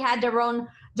also they had their own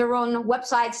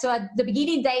website. So at the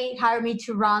beginning, they hired me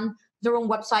to run their own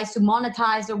websites, to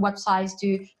monetize their websites,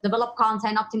 to develop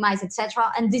content, optimize,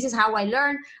 etc. And this is how I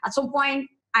learned. At some point,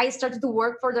 I started to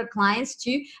work for their clients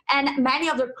too, and many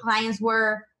of their clients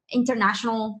were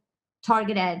international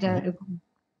targeted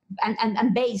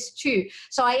and based too.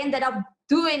 So I ended up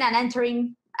doing and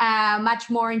entering much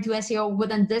more into SEO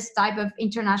within this type of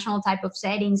international type of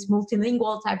settings,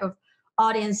 multilingual type of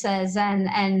audiences,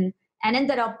 and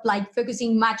ended up like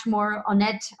focusing much more on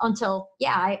it until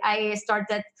I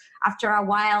started after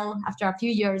a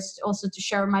few years also to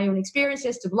share my own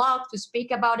experiences, to blog, to speak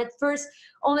about it, first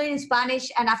only in Spanish,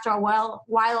 and after a while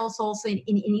also in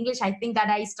English. I think that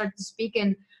I started to speak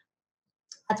at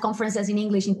conferences in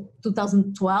English in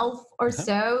 2012 or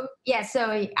so. Yeah,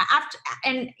 so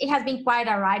and it has been quite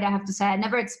a ride, I have to say. I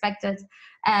never expected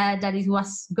that it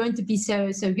was going to be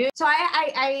so good. So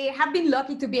I have been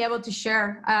lucky to be able to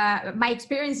share my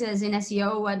experiences in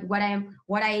SEO and what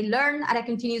I learn at a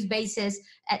continuous basis.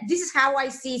 This is how I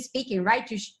see speaking, right?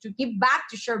 To give back,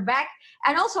 to share back,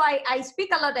 and also I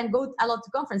speak a lot and go a lot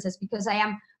to conferences because I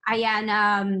am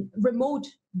remote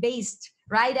based,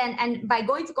 right? And by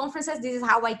going to conferences, this is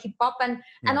how I keep up and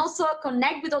also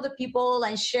connect with other people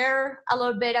and share a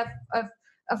little bit of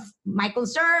my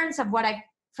concerns, of what I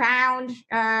found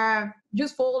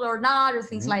useful or not, or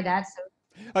things like that. So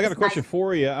I got a question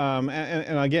for you.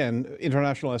 And again,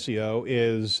 international SEO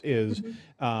is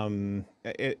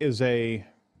a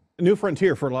new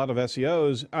frontier for a lot of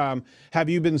SEOs. Have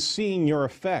you been seeing your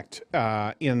effect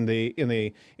in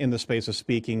the space of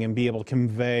speaking and be able to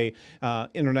convey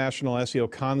international SEO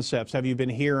concepts? Have you been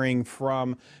hearing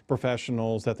from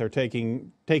professionals that they're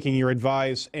taking your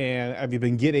advice, and have you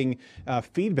been getting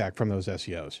feedback from those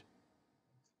SEOs?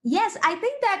 Yes, I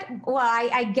think that, well,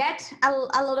 I get a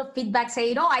lot of feedback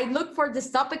saying, oh, I look for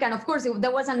this topic. And of course,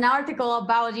 there was an article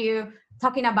about you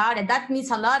talking about it. That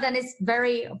means a lot. And it's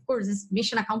very, of course, it's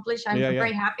mission accomplished. I'm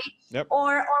very happy. Yep.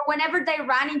 Or whenever they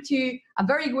run into a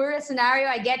very weird scenario,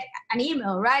 I get an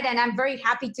email, right? And I'm very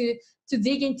happy to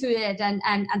dig into it and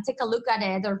take a look at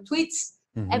it, or tweets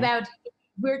about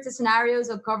weird scenarios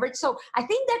or coverage. So I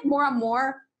think that more and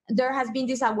more there has been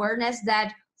this awareness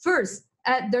that first,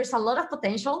 there's a lot of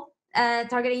potential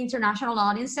targeting international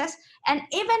audiences, and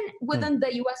even within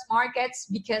the U.S. markets,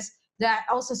 because there are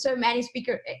also so many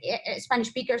Spanish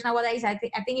speakers nowadays. I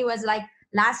think it was like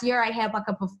last year I helped a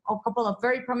couple of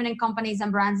very prominent companies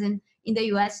and brands in the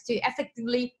U.S. to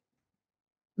effectively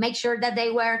make sure that they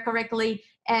were correctly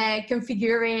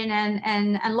configuring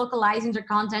and localizing their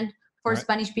content for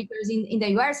Spanish speakers in the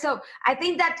US. So I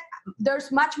think that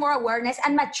there's much more awareness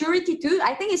and maturity too.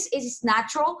 I think it's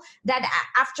natural that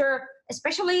after,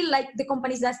 especially like the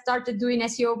companies that started doing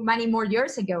SEO many more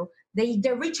years ago, they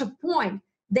reach a point,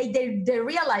 they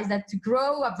realize that to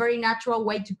grow, a very natural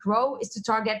way to grow is to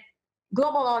target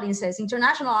global audiences,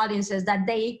 international audiences that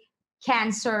they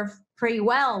can serve pretty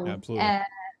well. Absolutely.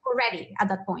 Already at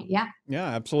that point. Yeah,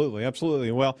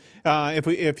 absolutely. Well,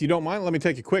 if you don't mind, let me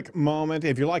take a quick moment.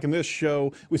 If you're liking this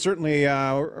show, we certainly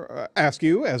ask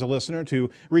you as a listener to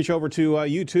reach over to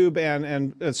YouTube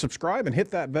and subscribe and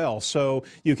hit that bell so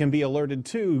you can be alerted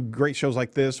to great shows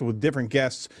like this with different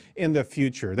guests in the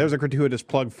future. There's a gratuitous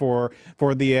plug for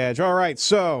The Edge. All right,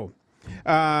 so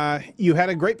you had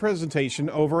a great presentation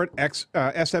over at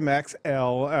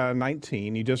SMXL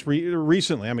 19. You just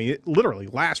recently, I mean, literally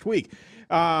last week.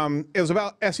 It was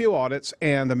about SEO audits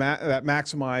and that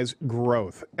maximize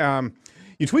growth.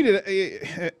 You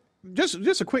tweeted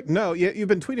just a quick note. You've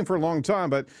been tweeting for a long time,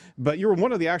 but you're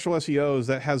one of the actual SEOs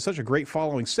that has such a great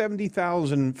following,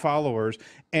 70,000 followers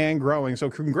and growing. So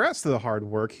congrats to the hard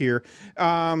work here.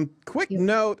 Quick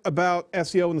note about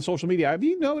SEO and the social media. Have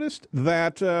you noticed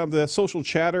that the social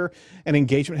chatter and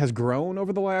engagement has grown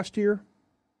over the last year?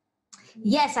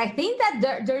 Yes, I think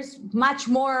that there's much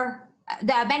more.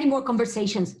 There are many more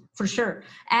conversations for sure,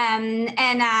 and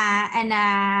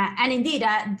indeed,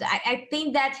 I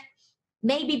think that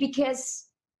maybe because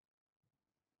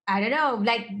I don't know,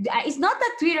 like it's not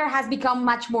that Twitter has become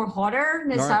much more hotter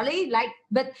necessarily,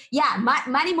 but yeah,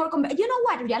 many more. You know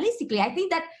what? Realistically, I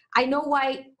think that I know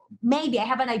why. Maybe I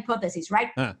have an hypothesis, right?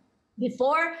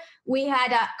 Before we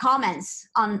had comments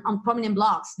on prominent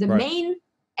blogs, the main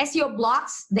SEO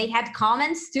blogs, they had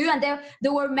comments too, and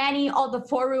there were many other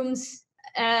forums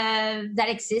that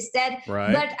existed.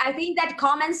 But I think that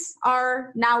comments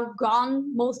are now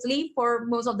gone mostly for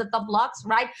most of the top blogs,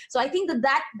 right? So I think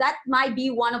that might be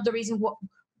one of the reasons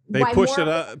they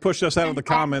pushed us out of the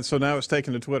comments, so now it's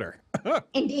taken to Twitter.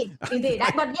 Indeed.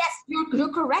 But yes,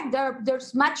 you're correct.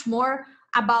 There's much more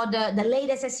about the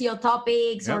latest SEO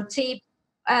topics or tips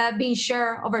being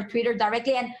shared over Twitter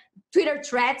directly, and Twitter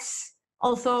threads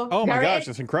also. Oh my gosh,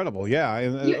 it's incredible. Yeah.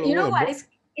 You know what?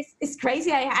 It's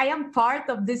crazy. I am part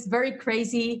of this very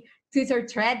crazy Twitter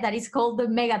thread that is called the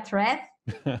Mega Thread.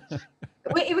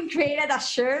 We even created a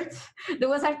shirt. There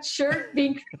was a shirt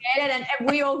being created, and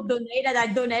we all donated. I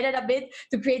donated a bit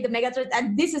to create the Mega Thread.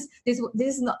 And this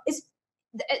is not. It's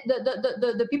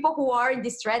the people who are in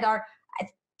this thread are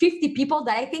 50 people.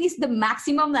 That I think is the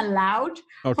maximum allowed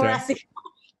for a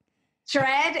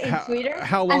thread in Twitter.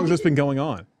 How long has this been going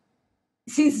on?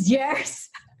 Since years.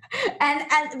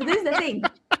 And this is the thing.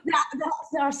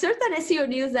 There are certain SEO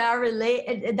news that are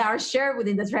related, that are shared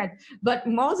within the thread, but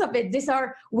most of it, these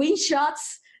are win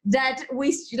shots that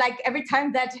we like every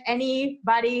time that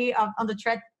anybody on the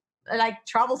thread like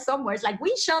travels somewhere. It's like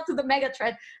win shot to the Mega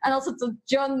Thread, and also to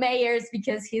John Mayers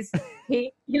because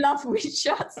he loves win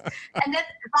shots, and then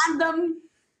random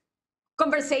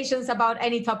conversations about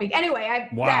any topic. Anyway,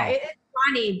 it's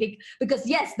funny because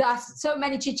yes, there's so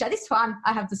many chit chat. It's fun,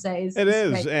 I have to say. It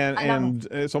is, and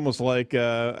it's almost like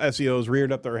SEOs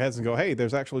reared up their heads and go, "Hey,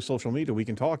 there's actually social media. We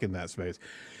can talk in that space."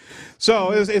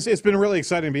 So it's been really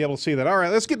exciting to be able to see that. All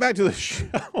right, let's get back to the show.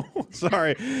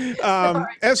 Sorry,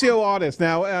 SEO audits.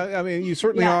 Now, I mean, you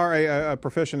certainly are a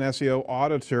proficient SEO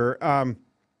auditor.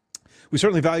 we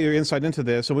certainly value your insight into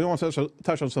this, and we want to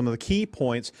touch on some of the key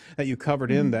points that you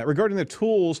covered in that. Regarding the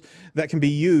tools that can be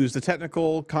used, the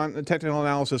technical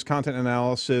analysis, content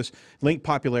analysis, link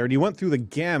popularity, you went through the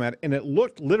gamut, and it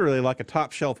looked literally like a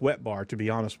top-shelf wet bar, to be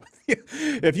honest with you.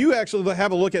 If you actually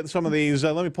have a look at some of these,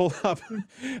 let me pull up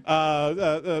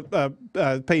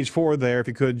page 4 there, if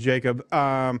you could, Jacob.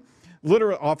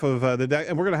 Literally off of the deck,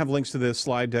 and we're going to have links to this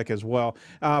slide deck as well.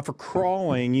 For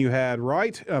crawling, you had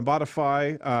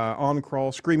Botify,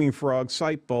 OnCrawl, Screaming Frog,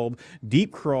 Sitebulb,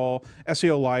 Deep Crawl,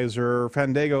 SEOlizer,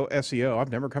 Fandango SEO.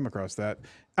 I've never come across that.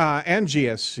 And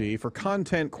GSC. For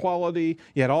content quality,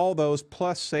 you had all those,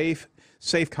 plus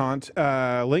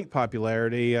SafeCont, link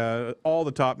popularity, all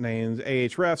the top names,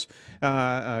 Ahrefs,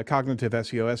 Cognitive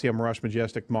SEO, SEMrush,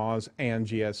 Majestic, Moz, and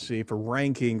GSC. For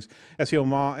rankings, SEO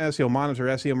Monitor,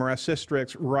 SEMrush,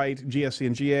 Systrix, Write, GSC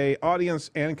and GA,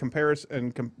 Audience and Comparison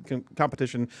and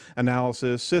Competition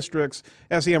Analysis, Systrix,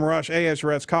 SEMrush,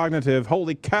 Ahrefs, Cognitive.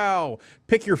 Holy cow!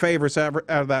 Pick your favorites out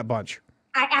of that bunch.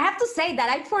 I have to say that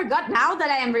I forgot now that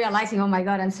I am realizing, oh my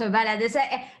God, I'm so bad at this,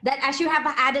 that as you have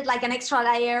added like an extra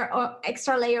layer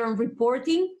on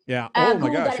reporting. Yeah. Oh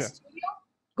my gosh.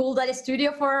 Google Data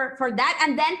Studio for that.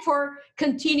 And then for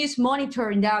continuous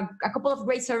monitoring, there are a couple of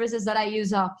great services that I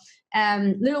use,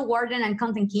 Little Warden and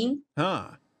Content King.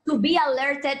 Huh. To be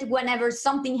alerted whenever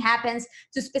something happens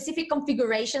to specific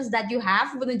configurations that you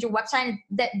have within your website,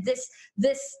 that this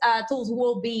tools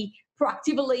will be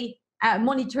proactively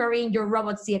monitoring your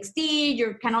robots.txt,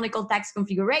 your canonical text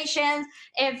configurations,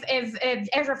 if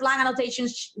href lang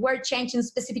annotations were changed in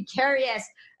specific areas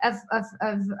of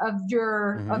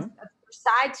your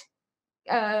site.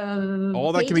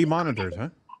 All that can be monitored, huh?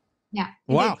 Yeah.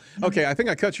 Wow. Okay, I think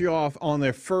I cut you off on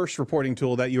the first reporting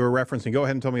tool that you were referencing. Go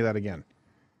ahead and tell me that again.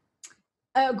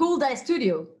 Google Data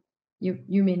Studio.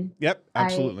 You mean? Yep,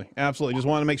 absolutely. Absolutely. Just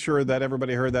want to make sure that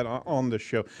everybody heard that on the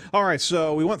show. All right,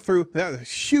 so we went through that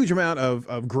huge amount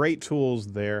of great tools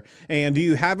there. And do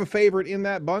you have a favorite in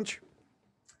that bunch?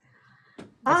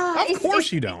 Of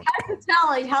course you don't.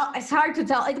 It's hard to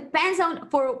tell. It depends on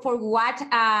for what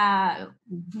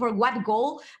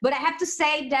goal. But I have to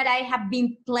say that I have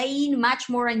been playing much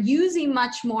more and using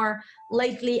much more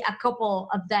lately. A couple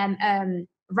of them,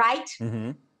 right?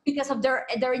 Mm-hmm. Because of their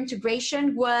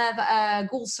integration with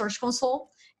Google Search Console,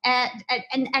 and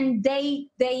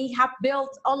they have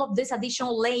built all of these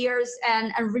additional layers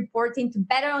and reporting to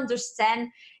better understand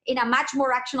in a much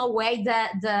more actionable way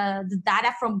the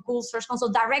data from Google Search Console.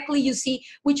 Directly, you see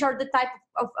which are the type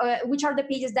of which are the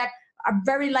pages that are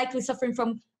very likely suffering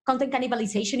from content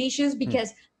cannibalization issues,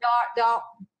 because there are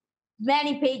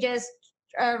many pages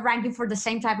ranking for the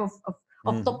same type of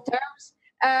top terms.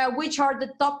 Which are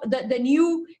the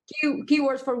new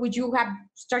keywords for which you have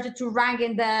started to rank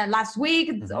in the last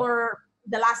week or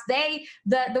the last day,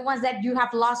 the ones that you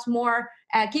have lost more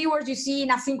keywords. You see in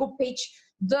a single page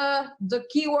the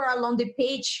keyword along the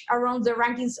page, around the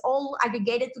rankings, all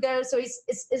aggregated together. So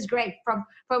it's great from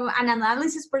an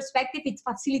analysis perspective. It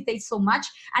facilitates so much.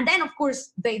 And then of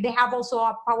course they have also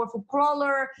a powerful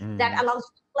crawler that allows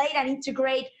you to play and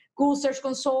integrate Google Search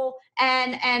Console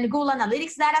and Google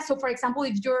Analytics data. So for example,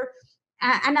 if you're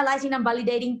analyzing and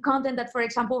validating content that, for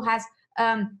example, has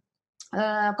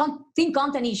thin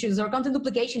content issues or content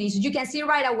duplication issues, you can see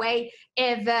right away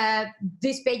if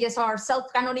these pages are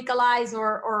self-canonicalized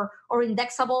or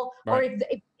indexable, right. Or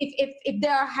if they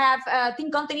have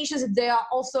thin content issues, if they are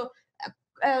also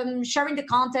sharing the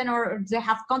content, or they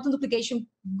have content duplication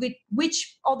with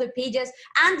which other pages,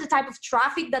 and the type of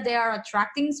traffic that they are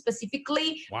attracting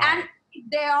specifically. Wow. And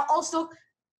they are also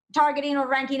targeting or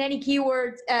ranking any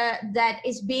keyword that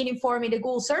is being informed in the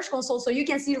Google Search Console. So you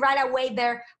can see right away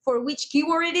there for which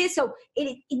keyword it is. So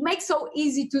it makes so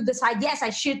easy to decide, yes,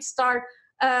 I should start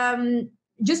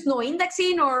just no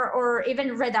indexing or even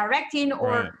redirecting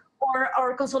or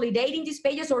consolidating these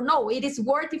pages, or no, it is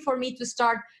worthy for me to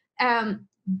start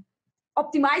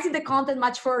optimizing the content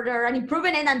much further and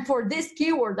improving it, and for this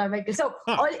keyword directly. So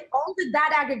all the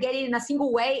data aggregated in a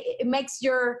single way, it makes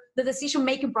the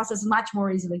decision-making process much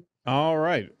more easily. All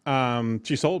right.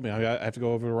 She sold me. I have to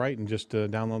go over to Write and just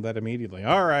download that immediately.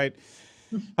 All right.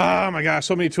 Oh my gosh,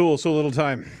 so many tools, so little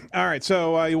time. All right,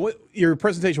 so your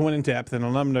presentation went in depth in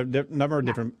a number of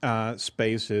different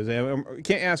spaces. And I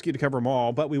can't ask you to cover them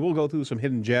all, but we will go through some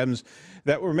hidden gems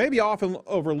that were maybe often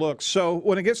overlooked. So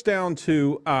when it gets down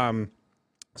to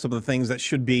some of the things that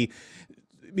should be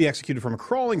be executed from a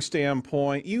crawling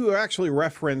standpoint, you actually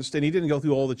referenced, and you didn't go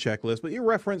through all the checklists, but you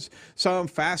referenced some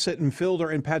facet and filter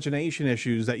and pagination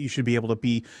issues that you should be able to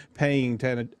be paying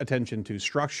attention to.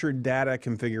 Structured data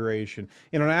configuration,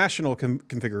 international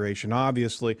configuration,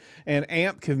 obviously, and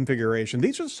AMP configuration.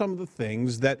 These are some of the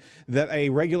things that a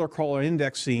regular crawler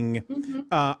indexing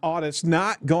audit's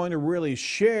not going to really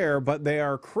share, but they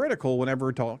are critical whenever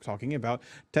we're talking about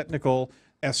technical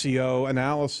SEO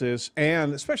analysis,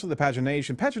 and especially the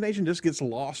pagination. Pagination just gets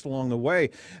lost along the way.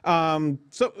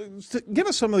 So give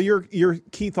us some of your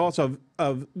key thoughts of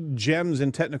gems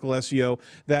in technical SEO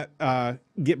that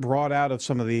get brought out of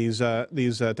some of these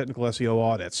technical SEO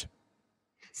audits.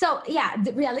 So yeah,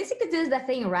 realistically, this is the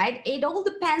thing, right? It all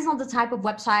depends on the type of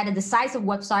website and the size of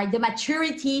website, the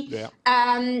maturity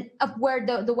of where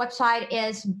the website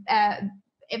is.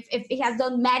 If it has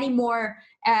done many more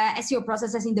SEO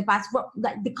processes in the past,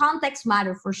 the context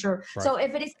matter for sure. Right. So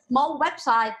if it is a small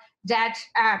website that,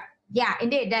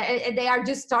 indeed, they are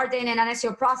just starting in an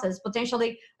SEO process,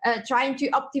 potentially trying to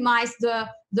optimize the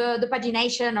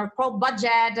pagination or crawl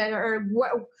budget or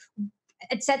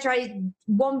etc., it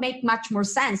won't make much more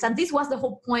sense. And this was the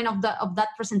whole point of that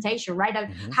presentation, right?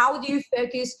 How do you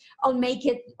focus on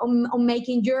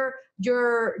making your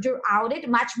audit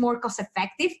much more cost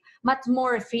effective, much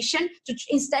more efficient,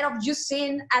 instead of just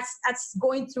seeing as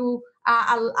going through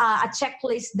a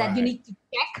checklist that you need to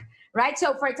check, right?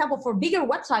 So, for example, for bigger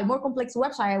website, more complex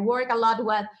website, I work a lot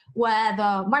with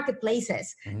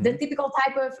marketplaces. The typical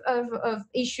type of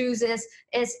issues is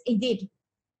indeed,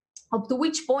 up to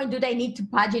which point do they need to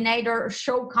paginate or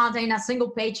show content in a single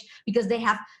page because they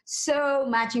have so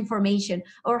much information?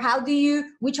 Or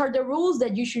which are the rules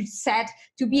that you should set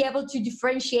to be able to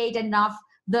differentiate enough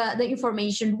the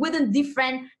information within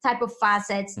different type of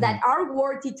facets that are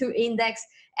worthy to index,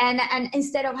 and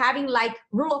instead of having like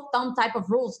rule of thumb type of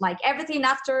rules, like everything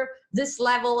after this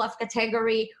level of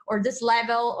category or this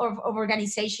level of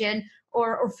organization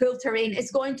or filtering,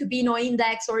 it's going to be no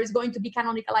index or it's going to be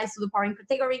canonicalized to the parent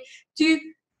category, to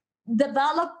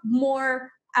develop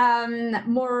more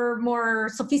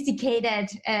sophisticated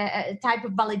type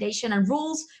of validation and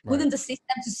rules within the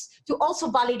system to also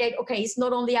validate, okay, it's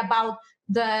not only about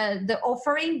the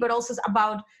offering, but also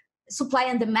about supply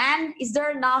and demand. Is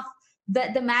there enough the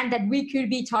demand that we could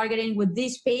be targeting with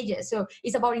these pages? So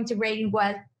it's about integrating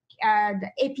what the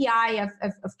API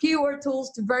of keyword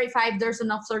tools to verify if there's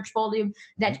enough search volume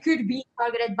that could be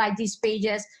targeted by these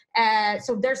pages.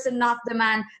 So there's enough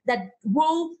demand that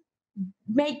will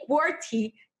make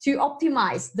worthy to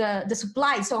optimize the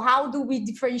supply. So how do we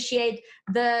differentiate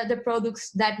the products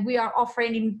that we are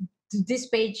offering in this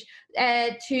page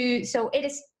so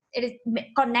it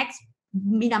connects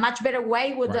in a much better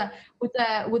way with the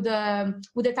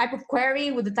type of query,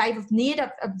 with the type of need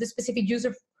of the specific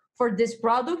user for this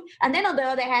product. And then on the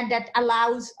other hand, that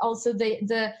allows also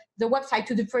the website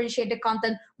to differentiate the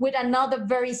content with another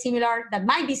very similar, that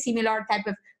might be similar type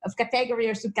of category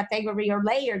or subcategory or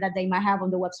layer that they might have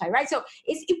on the website, right? So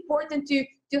it's important to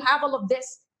have all of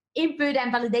this input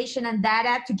and validation and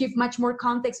data to give much more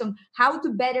context on how to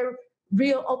better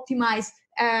real optimize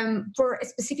for a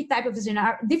specific type of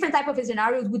scenario, different type of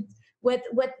scenarios with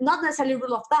not necessarily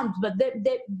rule of thumb, but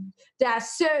there are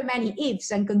so many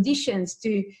ifs and conditions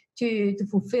to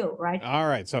fulfill, right? All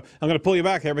right, so I'm going to pull you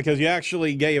back here because you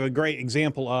actually gave a great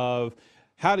example of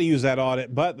how to use that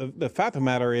audit. But the fact of the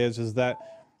matter is that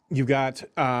you've got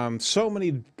so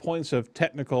many points of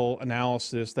technical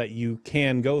analysis that you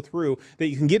can go through that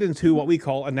you can get into what we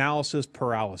call analysis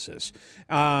paralysis.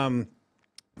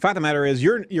 The fact of the matter is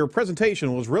your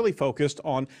presentation was really focused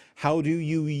on how do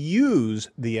you use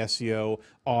the SEO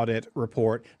audit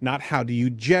report, not how do you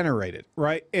generate it,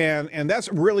 right? And that's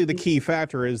really the key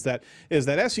factor is that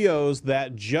SEOs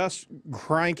that just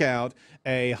crank out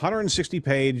a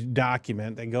 160-page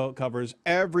document that covers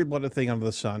every bloody thing under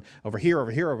the sun, over here,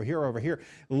 over here, over here, over here.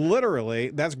 Literally,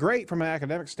 that's great from an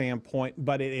academic standpoint,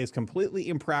 but it is completely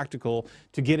impractical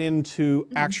to get into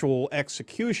actual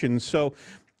execution. So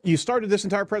you started this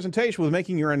entire presentation with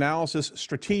making your analysis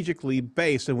strategically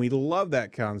based, and we love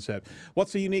that concept.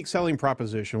 What's the unique selling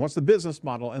proposition? What's the business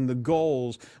model and the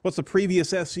goals? What's the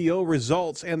previous SEO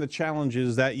results and the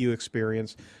challenges that you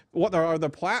experience? What are the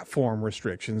platform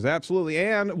restrictions? Absolutely.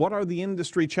 And what are the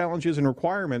industry challenges and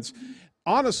requirements?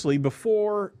 Honestly,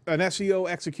 before an SEO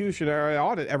execution or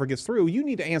audit ever gets through, you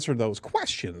need to answer those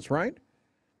questions, right?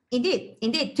 Indeed.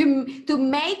 To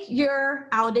make your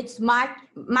audits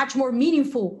much more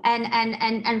meaningful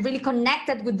and really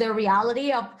connected with the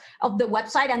reality of the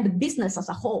website and the business as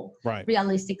a whole,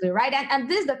 realistically, right? And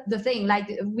this is the thing, like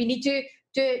we need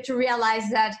to realize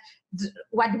that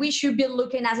what we should be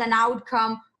looking as an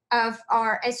outcome of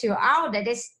our SEO audit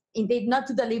is indeed not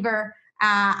to deliver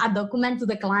a document to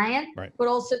the client, right, but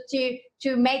also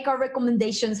to make our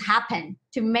recommendations happen,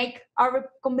 to make our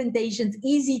recommendations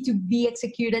easy to be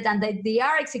executed and that they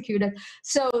are executed,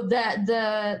 so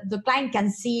the client can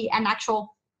see an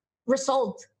actual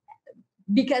result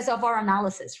because of our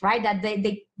analysis, right? That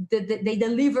they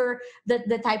deliver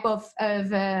the type of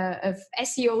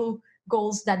SEO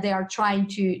goals that they are trying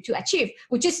to achieve,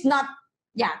 which is not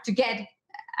to get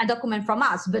a document from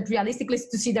us, but realistically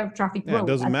to see their traffic grow. It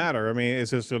doesn't matter. I mean,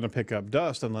 it's just going to pick up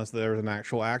dust unless there's an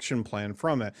actual action plan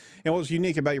from it. And what was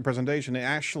unique about your presentation, it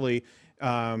actually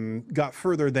got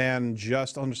further than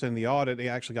just understanding the audit. It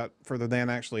actually got further than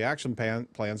actually action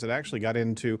plans. It actually got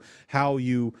into how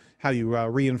you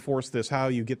reinforce this, how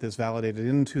you get this validated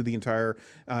into the entire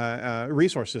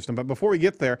resource system. But before we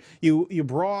get there, you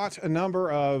brought a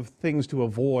number of things to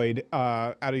avoid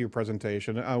out of your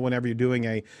presentation whenever you're doing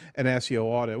an SEO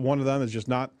audit. One of them is just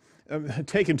not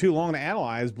taking too long to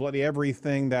analyze bloody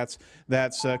everything that's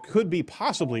could be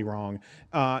possibly wrong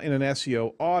in an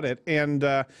SEO audit. And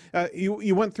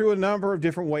you went through a number of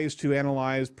different ways to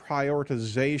analyze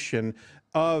prioritization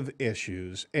of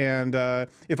issues. And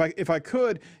if I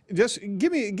could just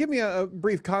give me a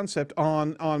brief concept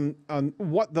on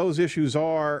what those issues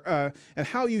are and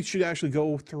how you should actually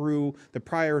go through the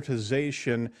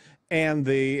prioritization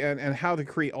and how to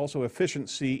create also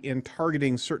efficiency in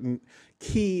targeting certain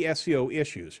key SEO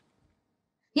issues.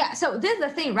 Yeah, so this is the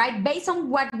thing, right? Based on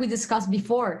what we discussed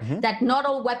before, that not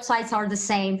all websites are the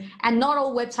same and not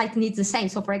all website needs the same.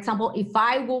 So for example, if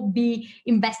I will be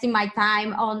investing my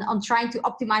time on trying to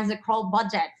optimize the crawl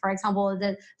budget, for example,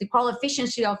 the crawl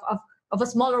efficiency of a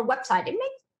smaller website, it may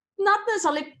not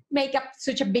necessarily make up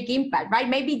such a big impact, right?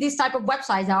 Maybe this type of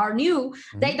websites that are new,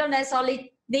 they don't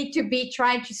necessarily need to be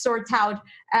trying to sort out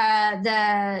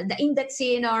the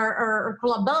indexing or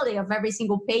crawlability of every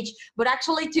single page, but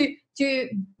actually to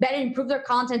better improve their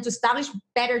content, to establish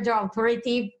better their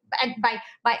authority, and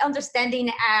by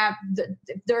understanding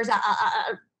there's a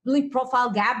link profile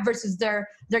gap versus their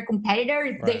competitor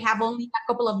if they have only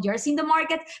a couple of years in the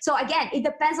market. So again, it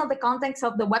depends on the context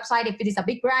of the website, if it is a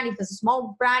big brand, if it's a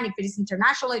small brand, if it is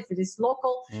international, if it is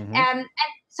local. And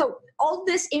so all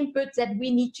this input that we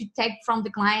need to take from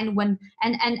the client when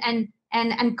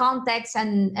and context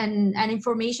and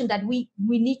information that we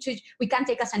can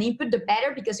take as an input, the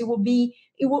better, because it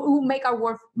will make our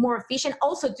work more efficient.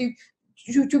 Also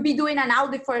to be doing an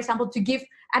audit, for example, to give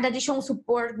an additional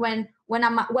support when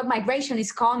a web migration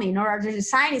is coming or the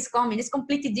design is coming, is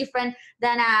completely different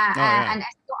than an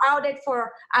SEO audit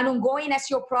for an ongoing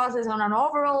SEO process, on an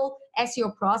overall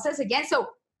SEO process. Again, so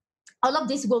all of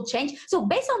this will change. So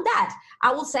based on that,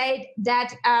 I will say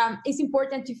that it's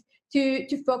important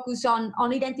to focus on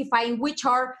identifying which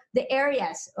are the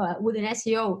areas within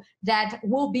SEO that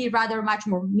will be rather much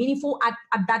more meaningful at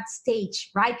that stage,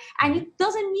 right? And it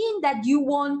doesn't mean that you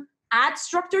won't add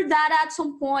structured data at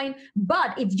some point,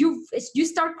 but if you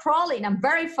start crawling and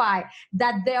verify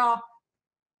that they are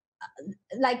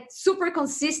like super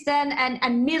consistent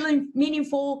and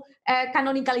meaningful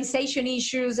canonicalization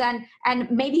issues, and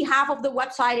maybe half of the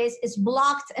website is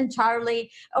blocked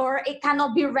entirely, or it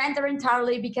cannot be rendered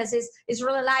entirely because it's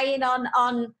relying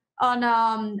on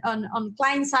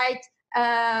client side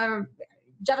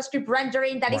JavaScript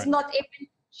rendering that is not even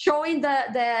showing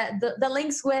the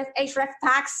links with href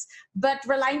tags, but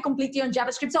relying completely on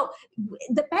JavaScript. So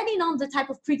depending on the type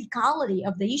of criticality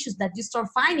of the issues that you start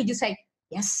finding, you say,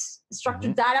 yes,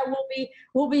 structured data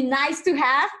will be nice to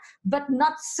have, but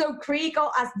not so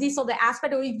critical as this other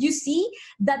aspect. Or if you see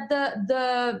that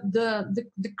the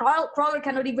crawler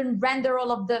cannot even render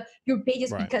all of your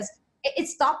pages because it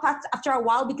stops after a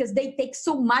while because they take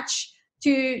so much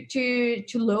to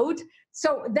load.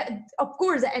 So that, of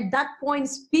course, at that point,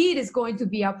 speed is going to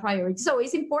be a priority. So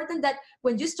it's important that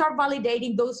when you start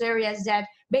validating those areas that,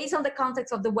 based on the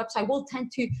context of the website, will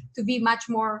tend to be much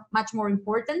more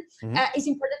important. It's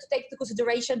important to take into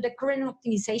consideration the current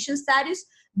optimization status,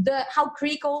 how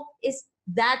critical is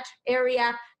that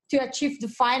area to achieve the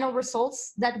final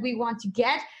results that we want to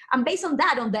get, and based on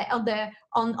that, on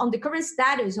the current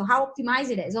status, or how optimized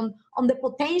it is, on the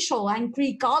potential and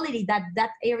criticality that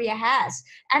area has,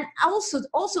 and also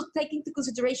take into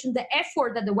consideration the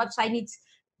effort that the website needs,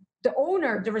 the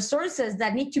owner, the resources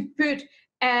that need to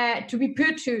be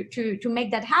put to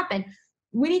make that happen.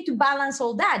 We need to balance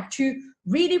all that to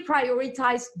really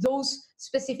prioritize those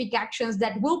specific actions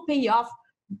that will pay off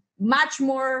much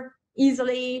more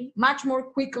easily, much more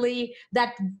quickly,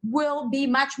 that will be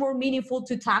much more meaningful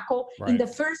to tackle in the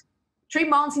first 3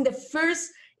 months, in the first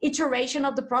iteration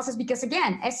of the process, because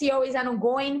again, SEO is an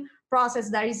ongoing process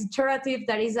that is iterative,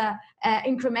 that is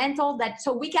incremental, that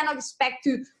so we cannot expect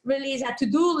to release a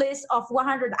to-do list of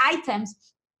 100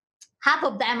 items. Half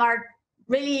of them are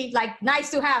really like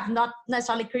nice to have, not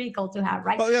necessarily critical to have,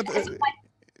 right? Well,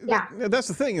 that's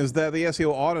the thing, is that the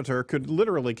SEO auditor could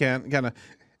literally kind of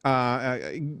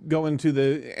go into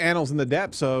the annals and the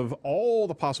depths of all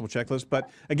the possible checklists. But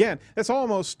again, it's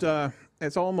almost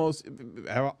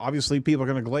obviously people are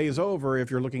going to glaze over if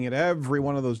you're looking at every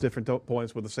one of those different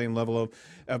points with the same level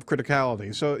of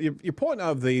criticality. So your point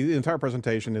of the entire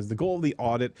presentation is the goal of the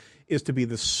audit is to be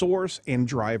the source and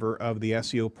driver of the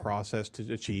SEO process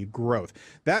to achieve growth.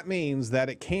 That means that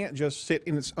it can't just sit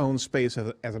in its own space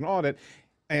as an audit.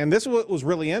 And this is what was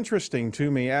really interesting to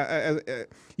me.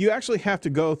 You actually have to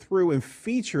go through and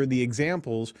feature the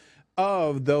examples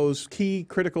of those key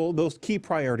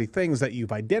priority things that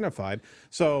you've identified.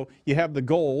 So you have the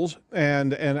goals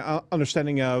and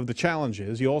understanding of the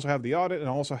challenges. You also have the audit and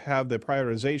also have the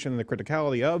prioritization and the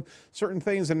criticality of certain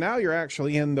things. And now you're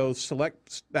actually in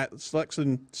that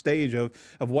selection stage of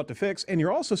what to fix. And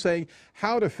you're also saying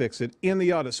how to fix it in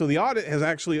the audit. So the audit has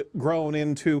actually grown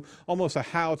into almost a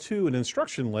how-to, an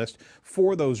instruction list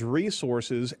for those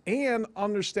resources, and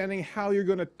understanding how you're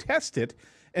going to test it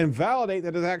and validate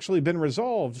that it's actually been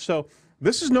resolved. So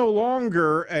this is no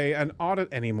longer an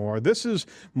audit anymore. This is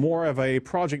more of a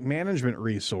project management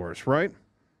resource, right?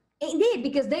 Indeed,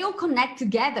 because they all connect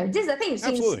together. This is the thing,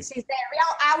 since the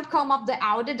real outcome of the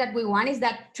audit that we want is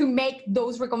that to make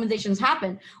those recommendations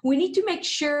happen, we need to make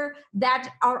sure that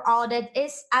our audit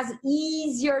is as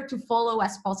easier to follow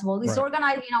as possible. It's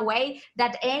organized in a way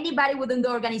that anybody within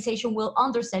the organization will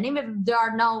understand, even if there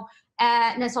are no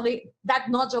necessarily that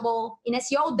knowledgeable in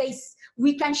SEO.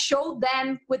 We can show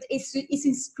them with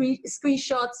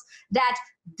screenshots that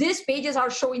these pages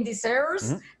are showing these errors,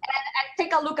 and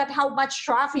take a look at how much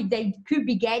traffic they could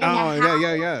be getting, and how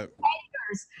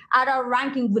competitors are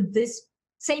ranking with this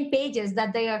same pages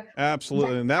that they are.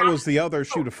 Absolutely, and that was the other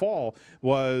shoe to fall,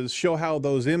 was show how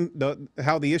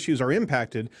how the issues are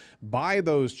impacted by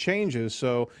those changes.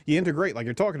 So you integrate, like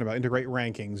you're talking about, integrate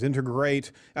rankings,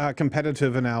 integrate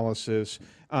competitive analysis,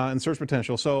 and search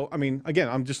potential. So I mean, again,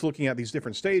 I'm just looking at these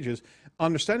different stages,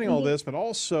 understanding all this, but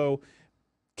also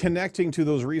connecting to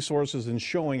those resources and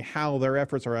showing how their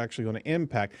efforts are actually going to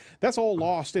impact. That's all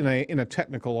lost in a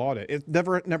technical audit. It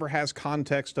never has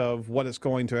context of what it's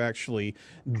going to actually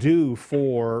do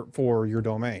for your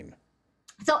domain.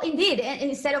 So indeed,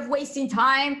 instead of wasting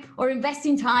time or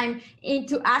investing time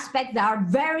into aspects that are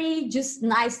very just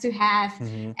nice to have,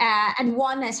 and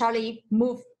won't necessarily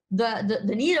move the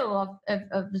needle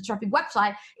of the traffic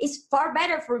website, is far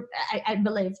better for, I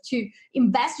believe, to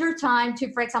invest your time to,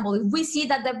 for example, if we see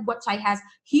that the website has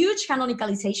huge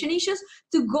canonicalization issues,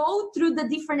 to go through the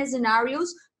different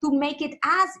scenarios to make it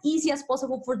as easy as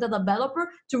possible for the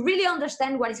developer to really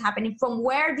understand what is happening, from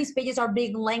where these pages are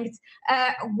being linked,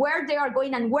 where they are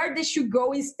going and where they should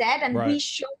go instead. And we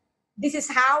show this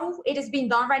is how it is being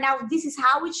done right now. This is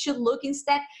how it should look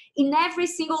instead, in every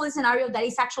single scenario that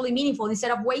is actually meaningful,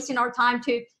 instead of wasting our time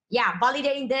to,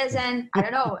 validating this and, I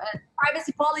don't know,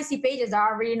 privacy policy pages that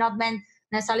are really not meant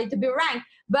necessarily to be ranked,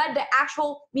 but the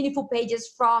actual meaningful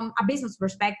pages from a business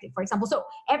perspective, for example. So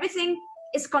everything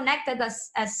is connected as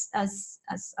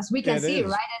we can see,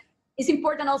 right? And it's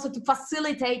important also to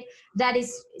facilitate that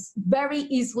is very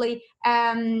easily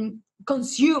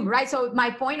consumed, right? So my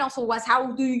point also was,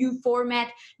 how do you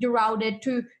format your audit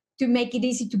to make it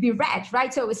easy to be read,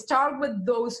 right? So start with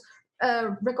those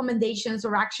recommendations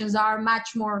or actions that are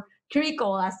much more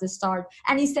critical as the start,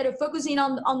 and instead of focusing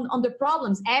on the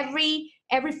problems, every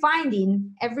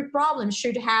finding, every problem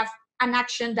should have an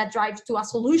action that drives to a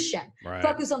solution.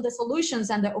 Focus on the solutions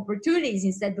and the opportunities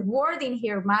instead. The wording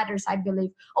here matters, I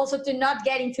believe. Also, to not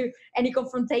get into any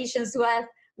confrontations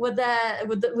with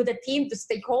the team, the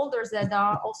stakeholders that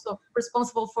are also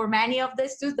responsible for many of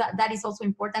this too. That is also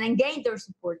important, and gain their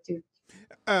support too.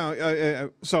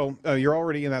 So you're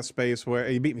already in that space where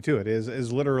you beat me to it.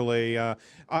 Is literally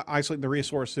isolating the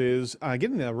resources,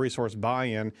 getting the resource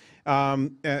buy-in,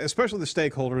 especially the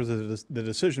stakeholders, the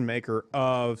decision maker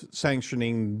of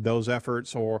sanctioning those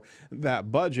efforts or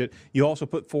that budget. You also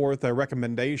put forth a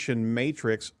recommendation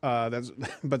matrix that's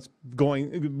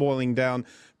boiling down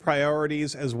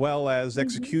priorities as well as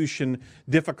execution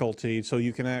difficulty, so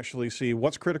you can actually see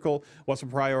what's critical, what's a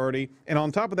priority, and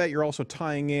on top of that, you're also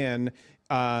tying in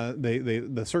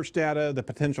the search data, the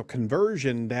potential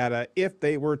conversion data. If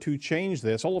they were to change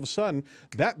this, all of a sudden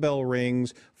that bell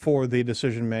rings for the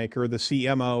decision maker, the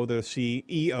CMO, the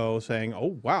CEO, saying,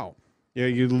 "Oh wow, Yeah,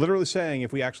 you're literally saying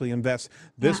if we actually invest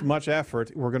this much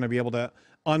effort, we're going to be able to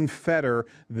unfetter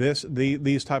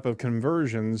these type of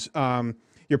conversions.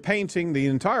 You're painting the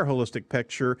entire holistic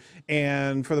picture,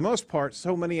 and for the most part,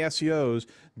 so many SEOs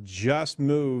just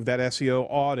move that SEO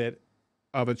audit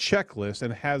of a checklist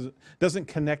and doesn't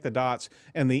connect the dots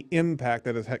and the impact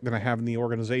that it's going to have in the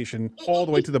organization all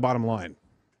the way to the bottom line.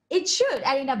 It should,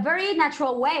 and in a very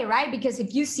natural way, right? Because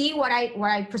if you see what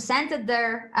I presented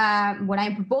there, what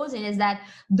I'm proposing is that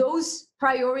those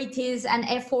priorities and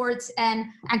efforts and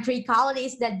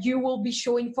criticalities that you will be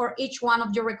showing for each one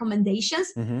of your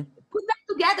recommendations, put them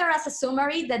together as a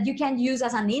summary that you can use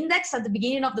as an index at the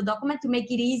beginning of the document to make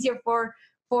it easier for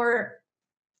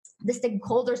the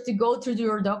stakeholders to go through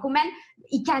your document.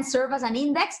 It can serve as an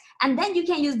index, and then you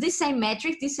can use this same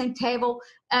metric, this same table,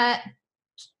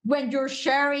 when you're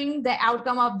sharing the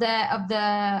outcome of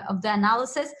the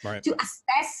analysis, right, to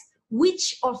assess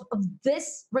which of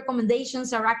these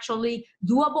recommendations are actually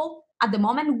doable at the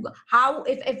moment. How,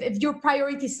 if your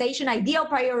prioritization, ideal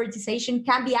prioritization,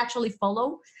 can be actually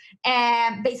followed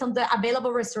based on the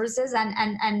available resources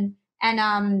and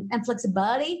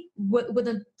flexibility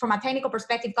from a technical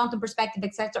perspective, content perspective,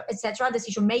 etc.,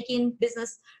 decision making,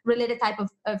 business related type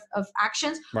of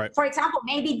actions. Right. For example,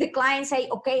 maybe the client say,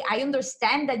 okay, I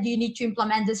understand that you need to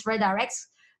implement this redirects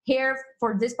here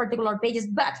for this particular pages,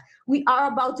 but we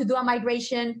are about to do a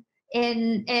migration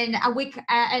in a week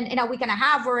and a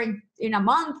half, or in a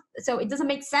month, so it doesn't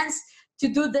make sense to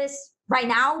do this right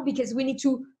now, because we need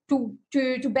to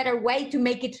better way to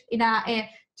make it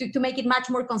to make it much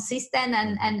more consistent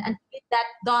and get that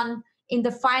done in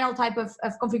the final type of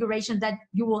configuration that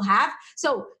you will have.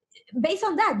 So based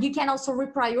on that, you can also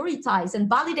reprioritize and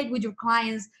validate with your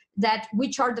clients that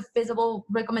which are the feasible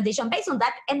recommendation. Based on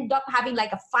that, end up having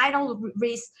like a final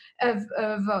list of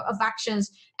actions,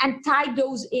 and tie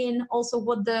those in also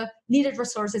with the needed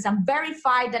resources, and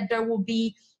verify that there will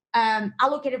be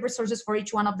allocated resources for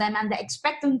each one of them, and the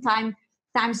expected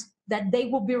times that they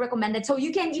will be recommended. So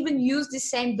you can even use the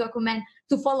same document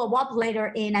to follow up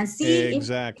later in and see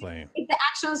exactly if the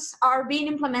actions are being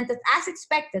implemented as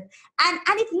expected. And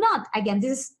if not, again,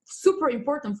 this is super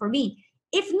important for me.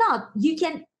 If not, you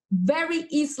can very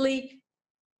easily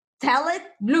tell it,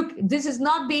 look, this is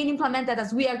not being implemented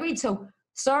as we agreed. So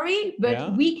sorry,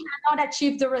 but we cannot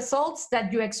achieve the results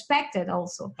that you expected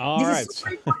also. This is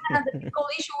super important as the typical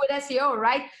issue with SEO,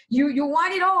 right? You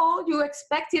want it all, you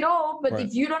expect it all, but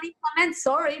if you don't implement,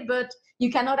 sorry, but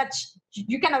you cannot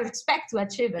expect to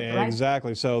achieve it, right?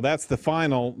 Exactly. So that's the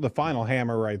final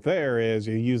hammer right there, is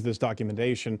you use this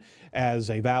documentation as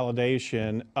a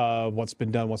validation of what's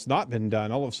been done, what's not been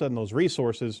done. All of a sudden, those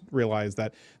resources realize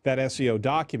that SEO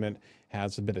document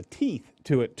has a bit of teeth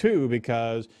to it too,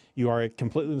 because you are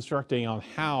completely instructing on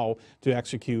how to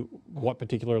execute what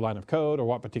particular line of code or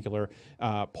what particular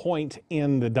point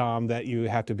in the DOM that you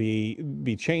have to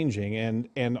be changing,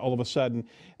 and all of a sudden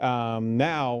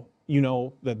now you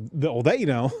know that they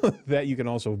know that you can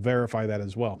also verify that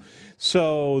as well.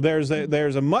 So there's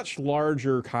a much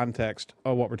larger context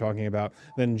of what we're talking about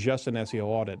than just an SEO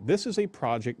audit. This is a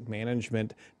project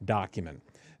management document.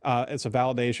 It's a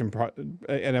validation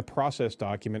and a process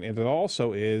document, and it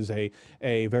also is a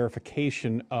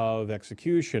verification of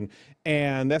execution.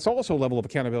 And that's also a level of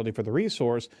accountability for the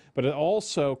resource, but it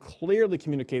also clearly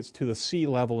communicates to the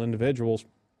C-level individuals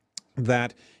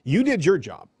that you did your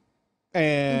job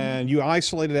and you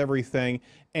isolated everything,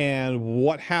 and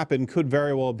what happened could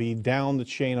very well be down the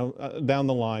chain, down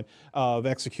the line of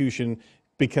execution,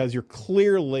 because you're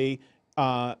clearly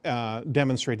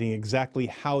demonstrating exactly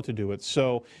how to do it.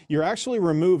 So you're actually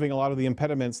removing a lot of the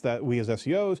impediments that we as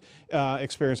SEOs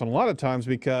experience a lot of times,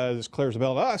 because it's clear as a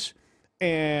bell to us,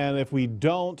 and if we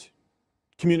don't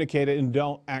communicate it and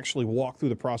don't actually walk through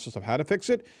the process of how to fix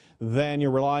it, then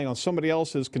you're relying on somebody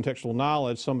else's contextual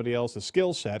knowledge, somebody else's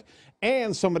skill set,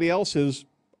 and somebody else's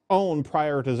own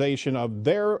prioritization of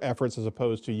their efforts as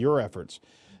opposed to your efforts.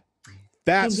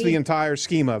 That's the entire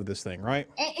schema of this thing, right?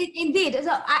 Indeed.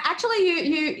 So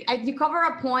actually, you cover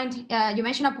a point. You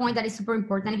mentioned a point that is super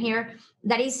important here.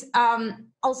 That is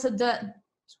also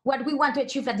what we want to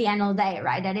achieve at the end of the day,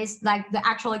 right? That is like the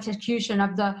actual execution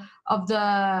of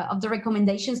the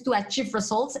recommendations to achieve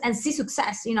results and see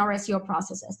success in our SEO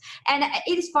processes. And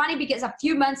it is funny because a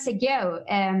few months ago,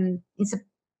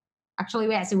 actually,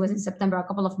 yes, it was in September, a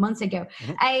couple of months ago,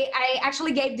 I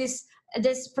actually gave this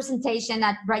presentation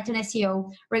at Brighton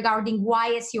SEO regarding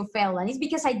why SEO failed. And it's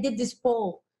because I did this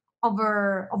poll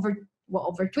over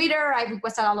Twitter. I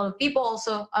requested a lot of people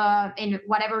also in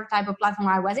whatever type of platform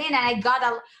I was in, and I got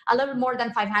a little more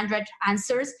than 500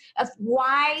 answers of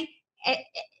why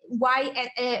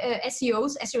SEO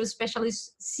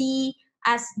specialists see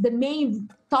as the main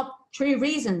top 3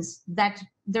 reasons that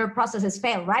their processes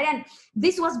fail, right? And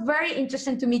this was very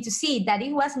interesting to me to see that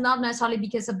it was not necessarily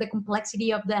because of the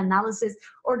complexity of the analysis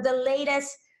or the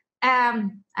latest,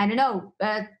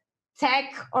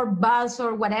 tech or buzz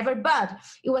or whatever, but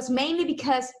it was mainly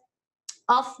because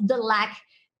of the lack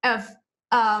of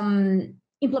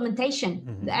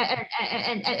implementation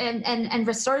and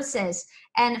resources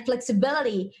and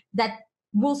flexibility that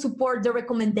will support the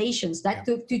recommendations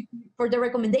for the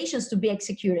recommendations to be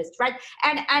executed, right?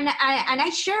 And I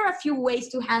share a few ways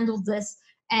to handle this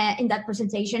in that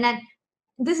presentation. And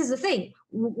this is the thing,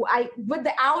 with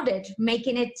the audit,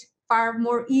 making it far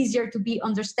more easier to be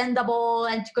understandable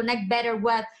and to connect better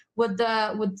with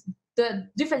the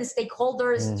different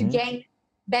stakeholders to gain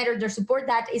better their support.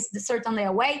 That is certainly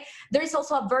a way. There is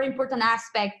also a very important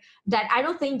aspect that I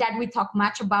don't think that we talk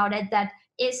much about it, that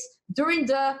is during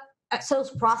the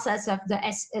sales process of the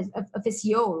of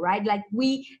SEO, right? Like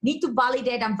we need to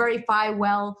validate and verify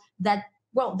that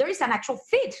there is an actual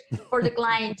fit for the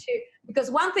client too. Because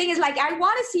one thing is like, I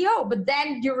want SEO, but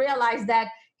then you realize that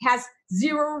has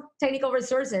zero technical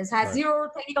resources, has zero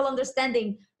technical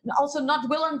understanding, also not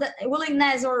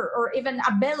willingness or even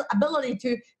ability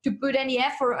to put any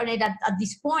effort on it at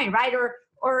this point, right?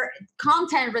 Or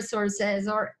content resources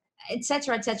or et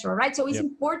cetera, right? So it's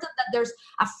important that there's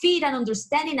a fit and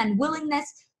understanding and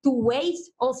willingness to wait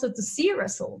also to see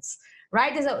results,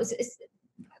 right? It's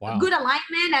good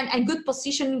alignment and good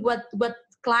position with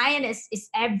client is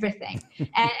everything.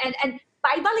 and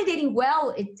by validating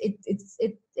well,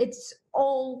 it's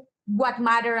all what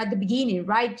matter at the beginning,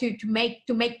 right? To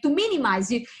minimize.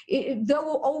 There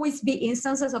will always be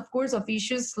instances, of course, of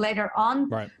issues later on,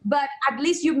 but at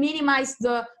least you minimize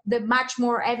the much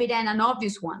more evident and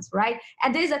obvious ones, right?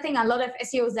 And there's a thing, a lot of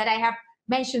SEOs that I have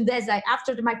mentioned this, like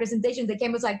after my presentation, they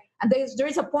came was like, and there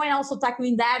is a point also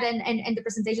tackling that and the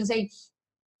presentation saying,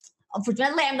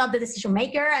 unfortunately, I'm not the decision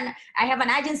maker, and I have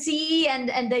an agency,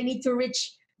 and they need to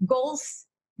reach goals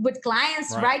with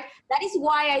clients, right? That is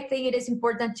why I think it is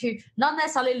important to not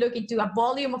necessarily look into a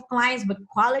volume of clients, but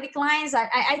quality clients.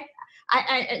 I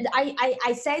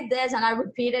say this and I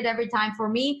repeat it every time. For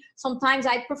me, sometimes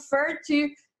I prefer to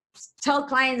tell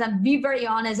clients and be very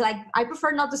honest, like I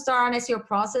prefer not to start an SEO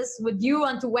process with you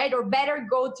and to wait, or better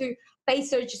go to paid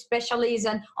search specialists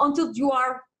and until you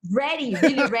are ready,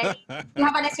 really ready to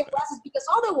have an SEO process, because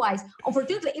otherwise,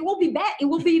 unfortunately, it will be bad. It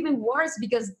will be even worse,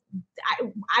 because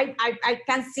I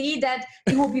can see that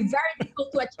it will be very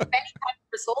difficult to achieve any kind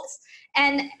of results,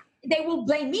 and they will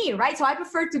blame me, right? So I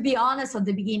prefer to be honest at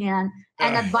the beginning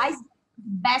and advise the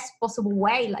best possible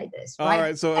way like this, right? All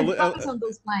right, so focus on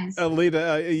those clients.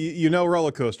 Aleyda, you know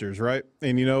roller coasters, right?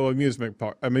 And you know amusement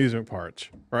parks,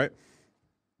 right?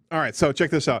 All right, so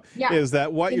check this out. Is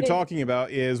that what you're talking about?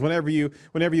 Is whenever you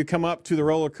come up to the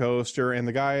roller coaster and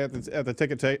the guy at the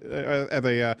ticket at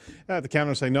the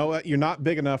counter say, "No, you're not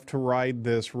big enough to ride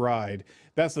this ride."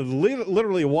 That's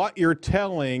literally what you're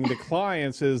telling the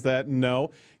clients, is that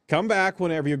no, come back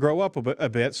whenever you grow up a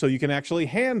bit so you can actually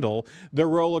handle the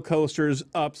roller coaster's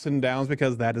ups and downs,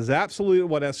 because that is absolutely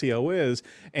what SEO is,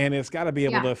 and it's got to be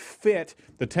able to fit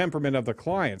the temperament of the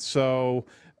client. So,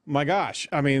 my gosh,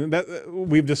 I mean,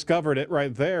 we've discovered it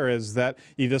right there, is that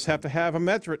you just have to have a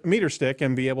meter stick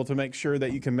and be able to make sure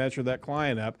that you can measure that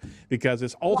client up, because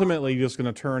it's ultimately just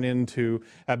going to turn into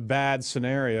a bad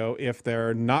scenario if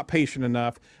they're not patient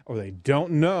enough, or they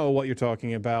don't know what you're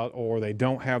talking about, or they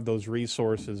don't have those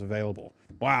resources available.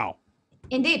 Wow.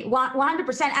 Indeed,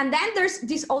 100%. And then there's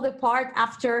this other part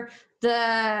after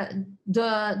the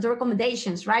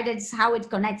recommendations, right? It's how it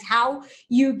connects, how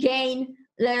you gain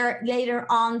later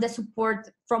on the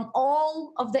support from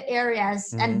all of the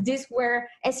areas. And this where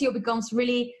SEO becomes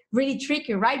really, really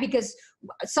tricky, right? Because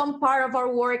some part of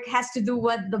our work has to do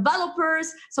with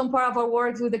developers, some part of our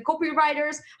work with the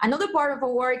copywriters, another part of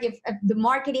our work if the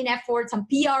marketing efforts and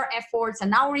PR efforts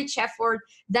and outreach effort,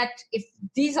 that if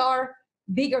these are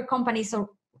bigger companies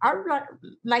are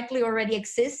likely already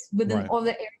exist within all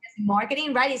the areas in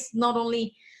marketing, right? It's not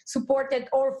only supported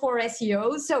or for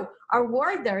SEO. So our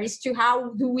work there is to how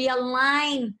do we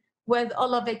align with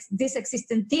all of these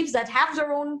existing teams that have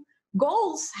their own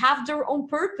goals, have their own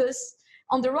purpose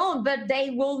on their own, but they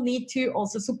will need to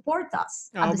also support us.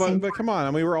 But come on,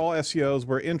 I mean, we're all SEOs,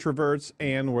 we're introverts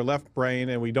and we're left brain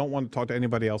and we don't want to talk to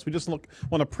anybody else. We just want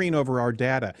to preen over our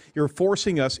data. You're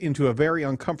forcing us into a very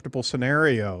uncomfortable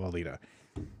scenario, Aleyda.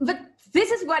 But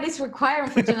this is what is required,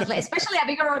 unfortunately, especially a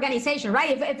bigger organization,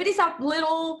 right? If it is a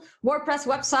little WordPress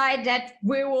website that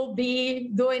we will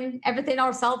be doing everything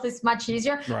ourselves, is much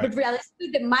easier. Right. But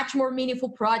realistically, the much more meaningful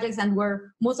projects and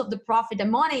where most of the profit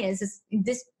and money is in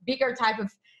this bigger type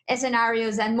of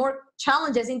scenarios and more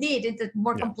challenges, indeed, it's a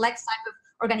more complex type of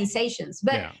organizations.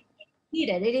 But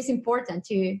needed. It is important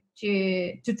to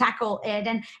tackle it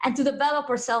and to develop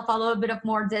ourselves a little bit of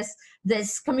more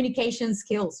this communication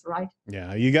skills, right?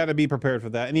 Yeah, you got to be prepared for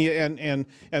that, and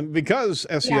because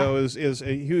SEO is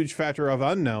a huge factor of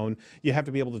unknown, you have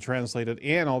to be able to translate it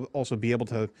and also be able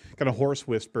to kind of horse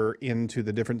whisper into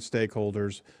the different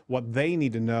stakeholders what they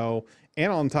need to know, and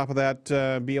on top of that,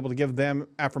 be able to give them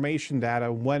affirmation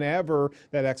data whenever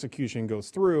that execution goes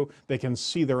through. They can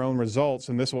see their own results,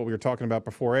 and this is what we were talking about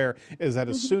before air, is that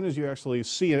as soon as you actually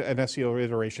see an SEO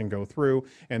iteration go through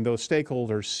and those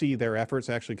stakeholders see their efforts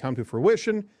actually come to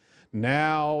fruition,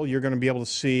 now you're going to be able to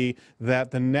see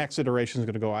that the next iteration is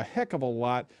going to go a heck of a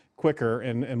lot quicker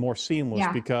and more seamless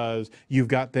because you've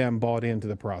got them bought into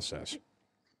the process.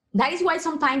 That is why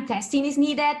sometimes testing is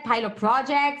needed, pilot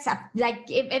projects,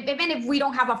 like even if we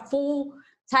don't have a full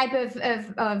type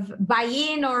of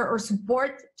buy-in or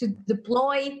support to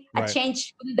deploy a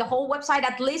change to the whole website,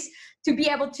 at least to be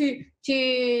able to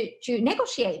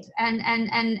negotiate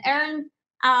and earn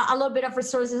a little bit of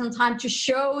resources and time to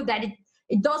show that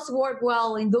it does work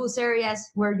well in those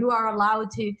areas where you are allowed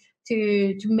to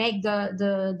make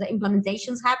the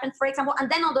implementations happen, for example. And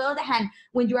then on the other hand,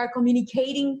 when you are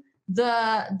communicating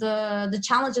the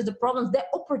challenges, the problems, the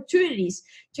opportunities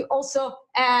to also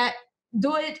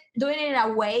do it in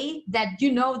a way that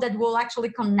that will actually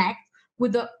connect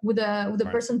with the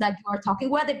person that you are talking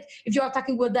with. If you are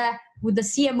talking with the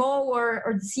CMO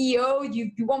or the CEO,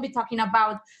 you won't be talking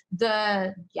about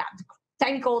the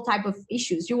technical type of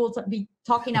issues. You will be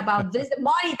talking about this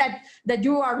money that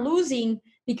you are losing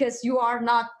because you are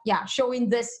not showing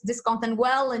this content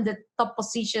well in the top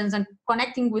positions and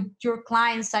connecting with your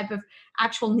clients' type of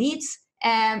actual needs.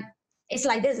 It's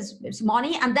like this, it's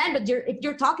money. And then, but if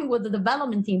you're talking with the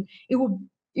development team, it will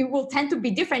tend to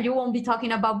be different. You won't be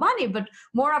talking about money, but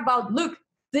more about, look,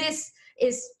 this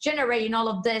is generating all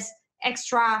of this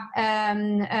extra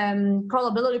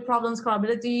crawlability problems,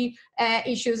 crawlability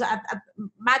issues, a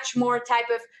much more type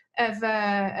of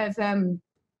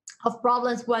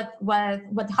problems with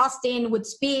hosting, with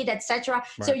speed, etc. Right.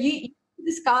 So you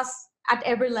discuss at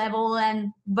every level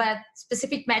but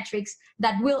specific metrics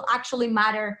that will actually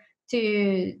matter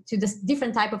to the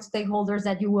different type of stakeholders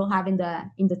that you will have in the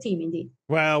team, indeed.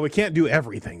 Well, we can't do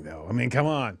everything, though. I mean, come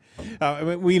on.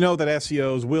 We know that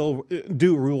SEOs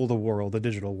do rule the world, the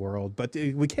digital world, but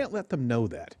we can't let them know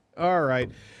that. All right.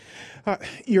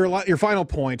 Your final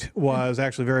point was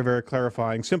actually very, very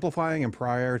clarifying, simplifying and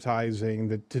prioritizing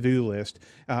the to-do list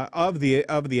of the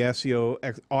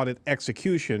SEO audit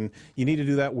execution. You need to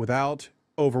do that without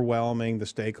overwhelming the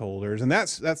stakeholders, and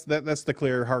that's the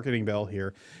clear hearkening bell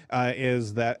here.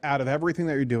 Is that out of everything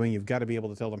that you're doing, you've got to be able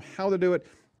to tell them how to do it.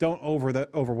 Don't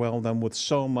overwhelm them with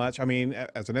so much. I mean,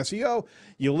 as an SEO,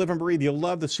 you live and breathe. You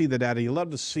love to see the data. You love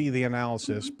to see the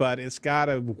analysis, but it's got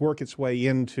to work its way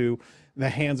into the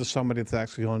hands of somebody that's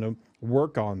actually going to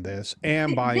work on this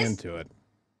and buy into it.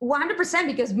 100%,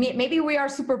 because maybe we are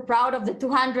super proud of the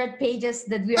 200 pages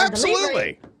that we are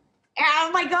delivering. Oh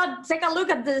my God, take a look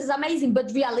at this, amazing.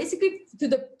 But realistically, to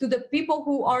the people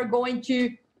who are going to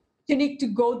need to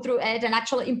go through it and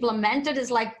actually implement it,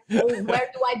 is like, oh, where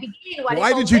do I begin?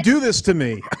 Why did you do this to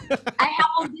me? I have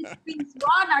all these things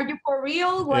run. Are you for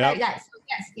real? Yes,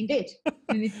 indeed.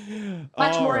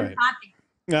 Much more empathic.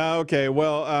 Okay,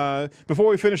 well, before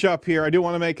we finish up here, I do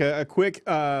want to make a quick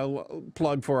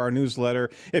plug for our newsletter.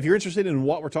 If you're interested in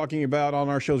what we're talking about on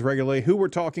our shows regularly, who we're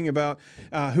talking about,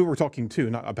 who we're talking to,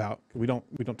 not about, we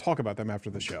don't talk about them after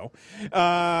the show,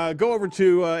 go over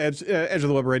to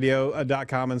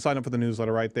edgeofthewebradio.com and sign up for the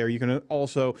newsletter right there. You can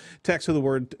also text to the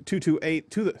word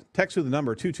 228, text to the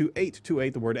number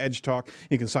 22828, the word Edge Talk.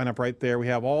 You can sign up right there. We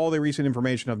have all the recent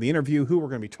information of the interview, who we're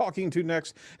going to be talking to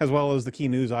next, as well as the key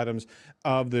news items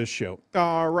of this show.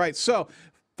 All right, so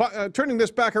turning this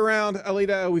back around,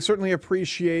 Aleyda, we certainly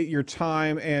appreciate your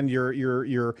time and your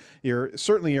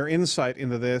certainly your insight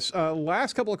into this.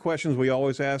 Last couple of questions we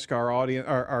always ask our audience,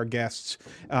 our guests.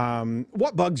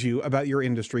 What bugs you about your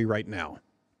industry right now?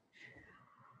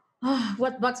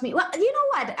 What bugs me? Well, you know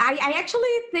what? I actually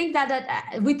think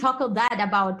that we tackled that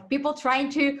about people trying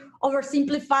to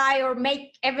oversimplify or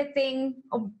make everything,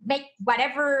 or make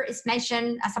whatever is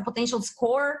mentioned as a potential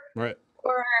score. Right.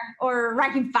 Or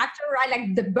ranking factor, right?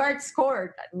 Like the BERT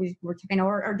score that we were talking,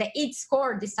 or the EAT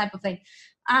score, this type of thing.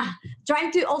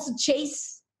 Trying to also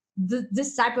chase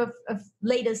this type of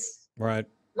latest Right.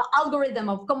 algorithm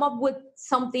of come up with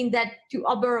something that to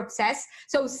over obsess.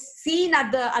 So seeing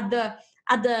at the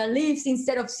leaves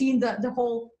instead of seeing the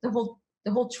whole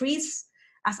trees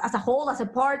as a whole, as a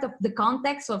part of the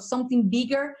context of something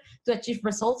bigger to achieve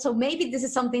results. So maybe this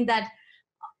is something that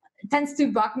tends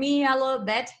to bug me a little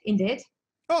bit, indeed.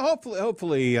 Oh,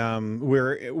 hopefully,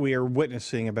 we are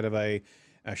witnessing a bit of a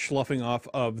sloughing off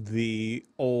of the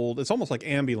old. It's almost like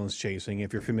ambulance chasing,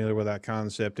 if you're familiar with that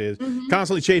concept. Is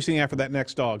constantly chasing after that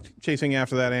next dog, chasing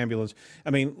after that ambulance.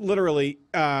 I mean, literally,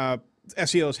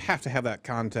 SEOs have to have that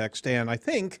context, and I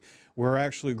think we're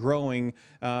actually growing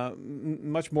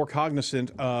much more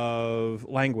cognizant of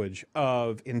language,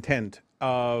 of intent,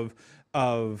 of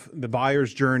the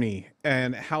buyer's journey,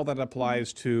 and how that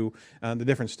applies to the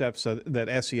different steps that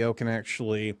SEO can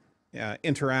actually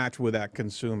interact with that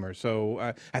consumer.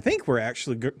 So I think we're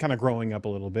actually kind of growing up a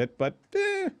little bit, but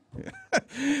it's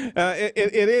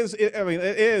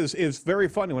very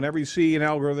funny whenever you see an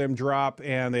algorithm drop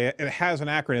and it has an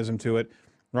acronym to it,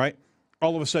 right?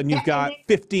 All of a sudden you've got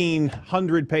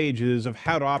 1,500 pages of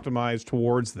how to optimize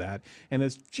towards that. And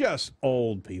it's just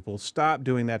old, people. Stop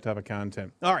doing that type of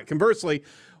content. All right, conversely,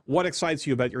 what excites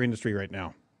you about your industry right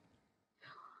now?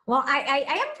 Well, I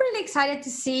am really excited to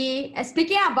see,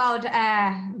 speaking about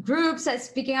groups,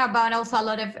 speaking about also a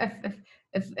lot of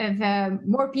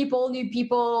more people, new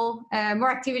people, more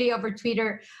activity over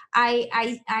Twitter. I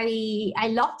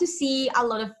love to see a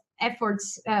lot of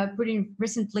efforts put in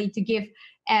recently to give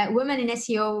women in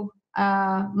SEO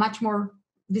much more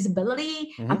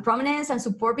visibility and prominence and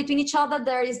support between each other.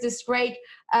 There is this great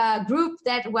group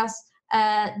that was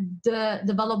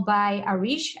developed by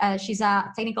Arish. She's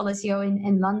a technical SEO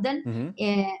in London,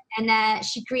 and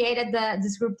she created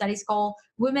this group that is called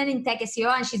Women in Tech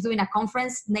SEO, and she's doing a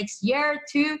conference next year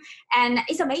too. And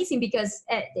it's amazing because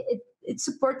it's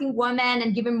supporting women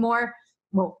and giving more,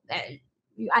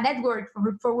 a network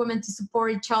for women to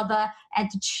support each other and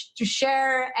to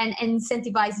share and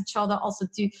incentivize each other, also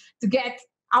to get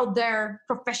out there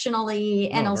professionally,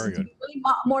 and also to be really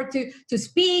more to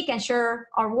speak and share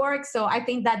our work. So I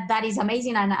think that is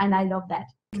amazing, and I love that.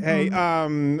 Hey,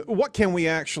 what can we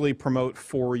actually promote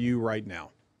for you right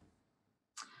now?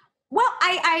 Well,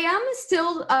 I am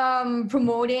still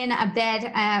promoting a bit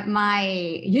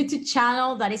my YouTube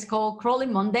channel that is called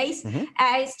Crawling Mondays.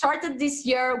 I started this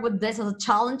year with this as a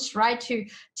challenge, right,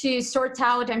 to sort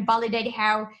out and validate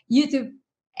how YouTube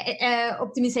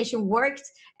optimization worked.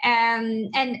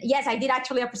 And yes, I did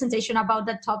actually a presentation about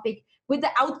that topic with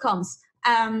the outcomes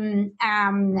a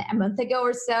month ago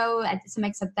or so at some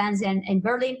acceptance in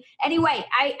Berlin. Anyway,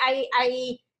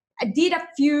 I did a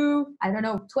few,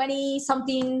 20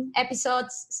 something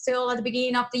episodes still at the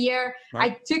beginning of the year.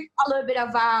 Right. I took a little bit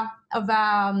of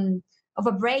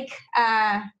a break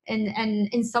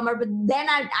in summer, but then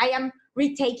I am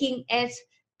retaking it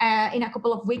in a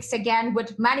couple of weeks again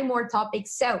with many more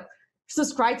topics. So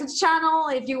subscribe to the channel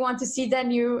if you want to see the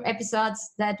new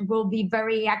episodes that will be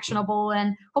very actionable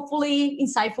and hopefully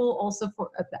insightful also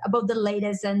about the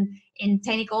latest and in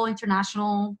technical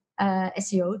international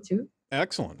SEO too.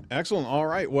 Excellent. All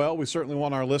right. Well, we certainly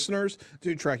want our listeners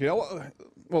to track you.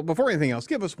 Well, before anything else,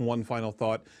 give us one final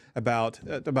thought about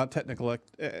technical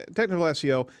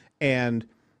SEO and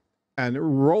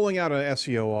rolling out an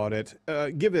SEO audit.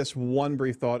 Give us one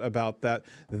brief thought about that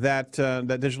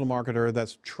digital marketer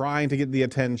that's trying to get the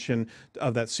attention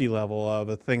of that C-level of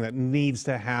a thing that needs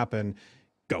to happen.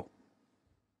 Go.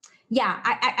 Yeah,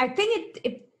 I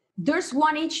think there's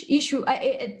one issue,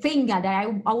 thing that I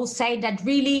will say that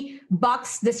really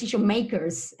bugs decision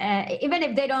makers, even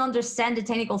if they don't understand the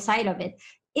technical side of it,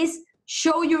 is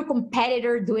show your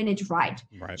competitor doing it right.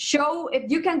 Show, if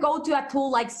you can go to a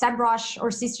tool like SEMrush or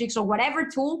Systrix or whatever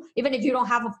tool, even if you don't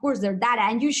have, of course, their data,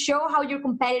 and you show how your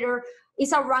competitor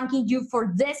is outranking you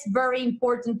for this very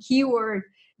important keyword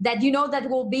that you know that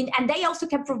will be, and they also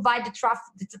can provide a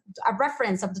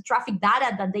reference of the traffic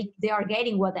data that they are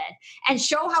getting with it, and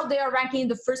show how they are ranking in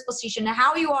the first position and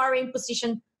how you are in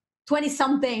position 20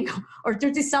 something or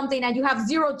 30 something, and you have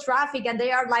zero traffic, and they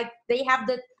have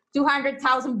the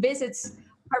 200,000 visits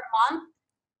per month.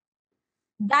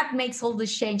 That makes all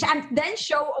this change. And then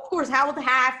show, of course, how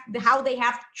they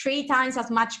have 3 times as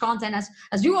much content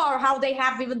as you are, how they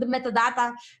have even the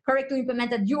metadata correctly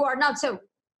implemented. You are not. So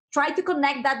try to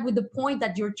connect that with the point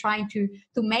that you're trying to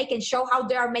make, and show how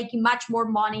they are making much more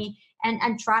money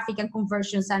and traffic and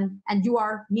conversions, and you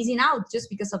are missing out just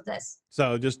because of this.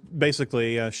 So just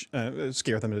basically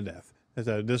scare them to death.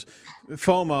 Just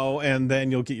FOMO, and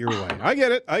then you'll get your way. I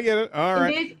get it. All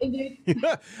right. Indeed.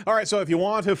 All right. So if you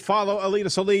want to follow Aleyda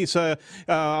Solis,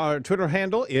 our Twitter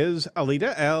handle is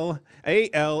Aleyda, Aleyda.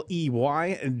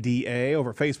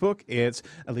 Over Facebook, it's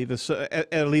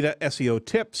Aleyda SEO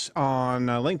Tips. On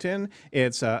LinkedIn,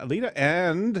 it's Aleyda,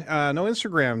 and no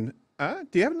Instagram.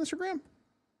 Do you have an Instagram?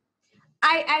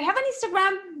 I have an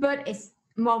Instagram, but it's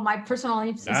my personal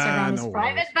Instagram is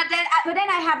private. But then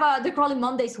I have the Crawling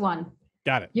Mondays one.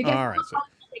 Got it. You can all right.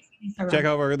 So check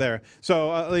over there.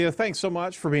 So, Aleyda, thanks so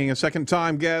much for being a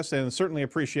second-time guest, and certainly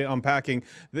appreciate unpacking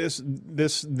this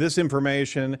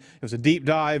information. It was a deep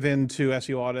dive into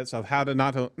SEO audits of how to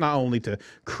not only to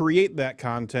create that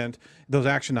content, those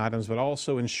action items, but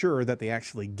also ensure that they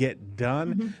actually get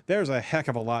done. Mm-hmm. There's a heck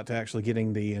of a lot to actually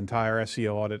getting the entire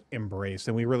SEO audit embraced,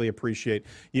 and we really appreciate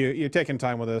you taking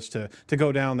time with us to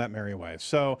go down that merry way.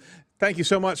 So, thank you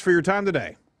so much for your time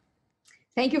today.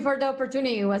 Thank you for the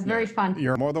opportunity. It was very fun.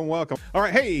 You're more than welcome. All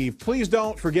right. Hey, please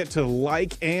don't forget to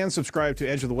like and subscribe to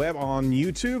Edge of the Web on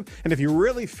YouTube. And if you're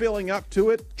really feeling up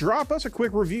to it, drop us a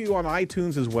quick review on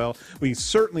iTunes as well. We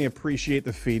certainly appreciate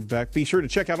the feedback. Be sure to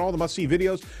check out all the must-see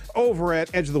videos over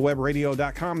at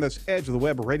edgeofthewebradio.com. That's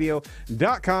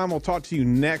edgeofthewebradio.com. We'll talk to you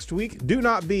next week. Do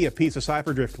not be a piece of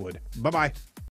cypher driftwood. Bye-bye.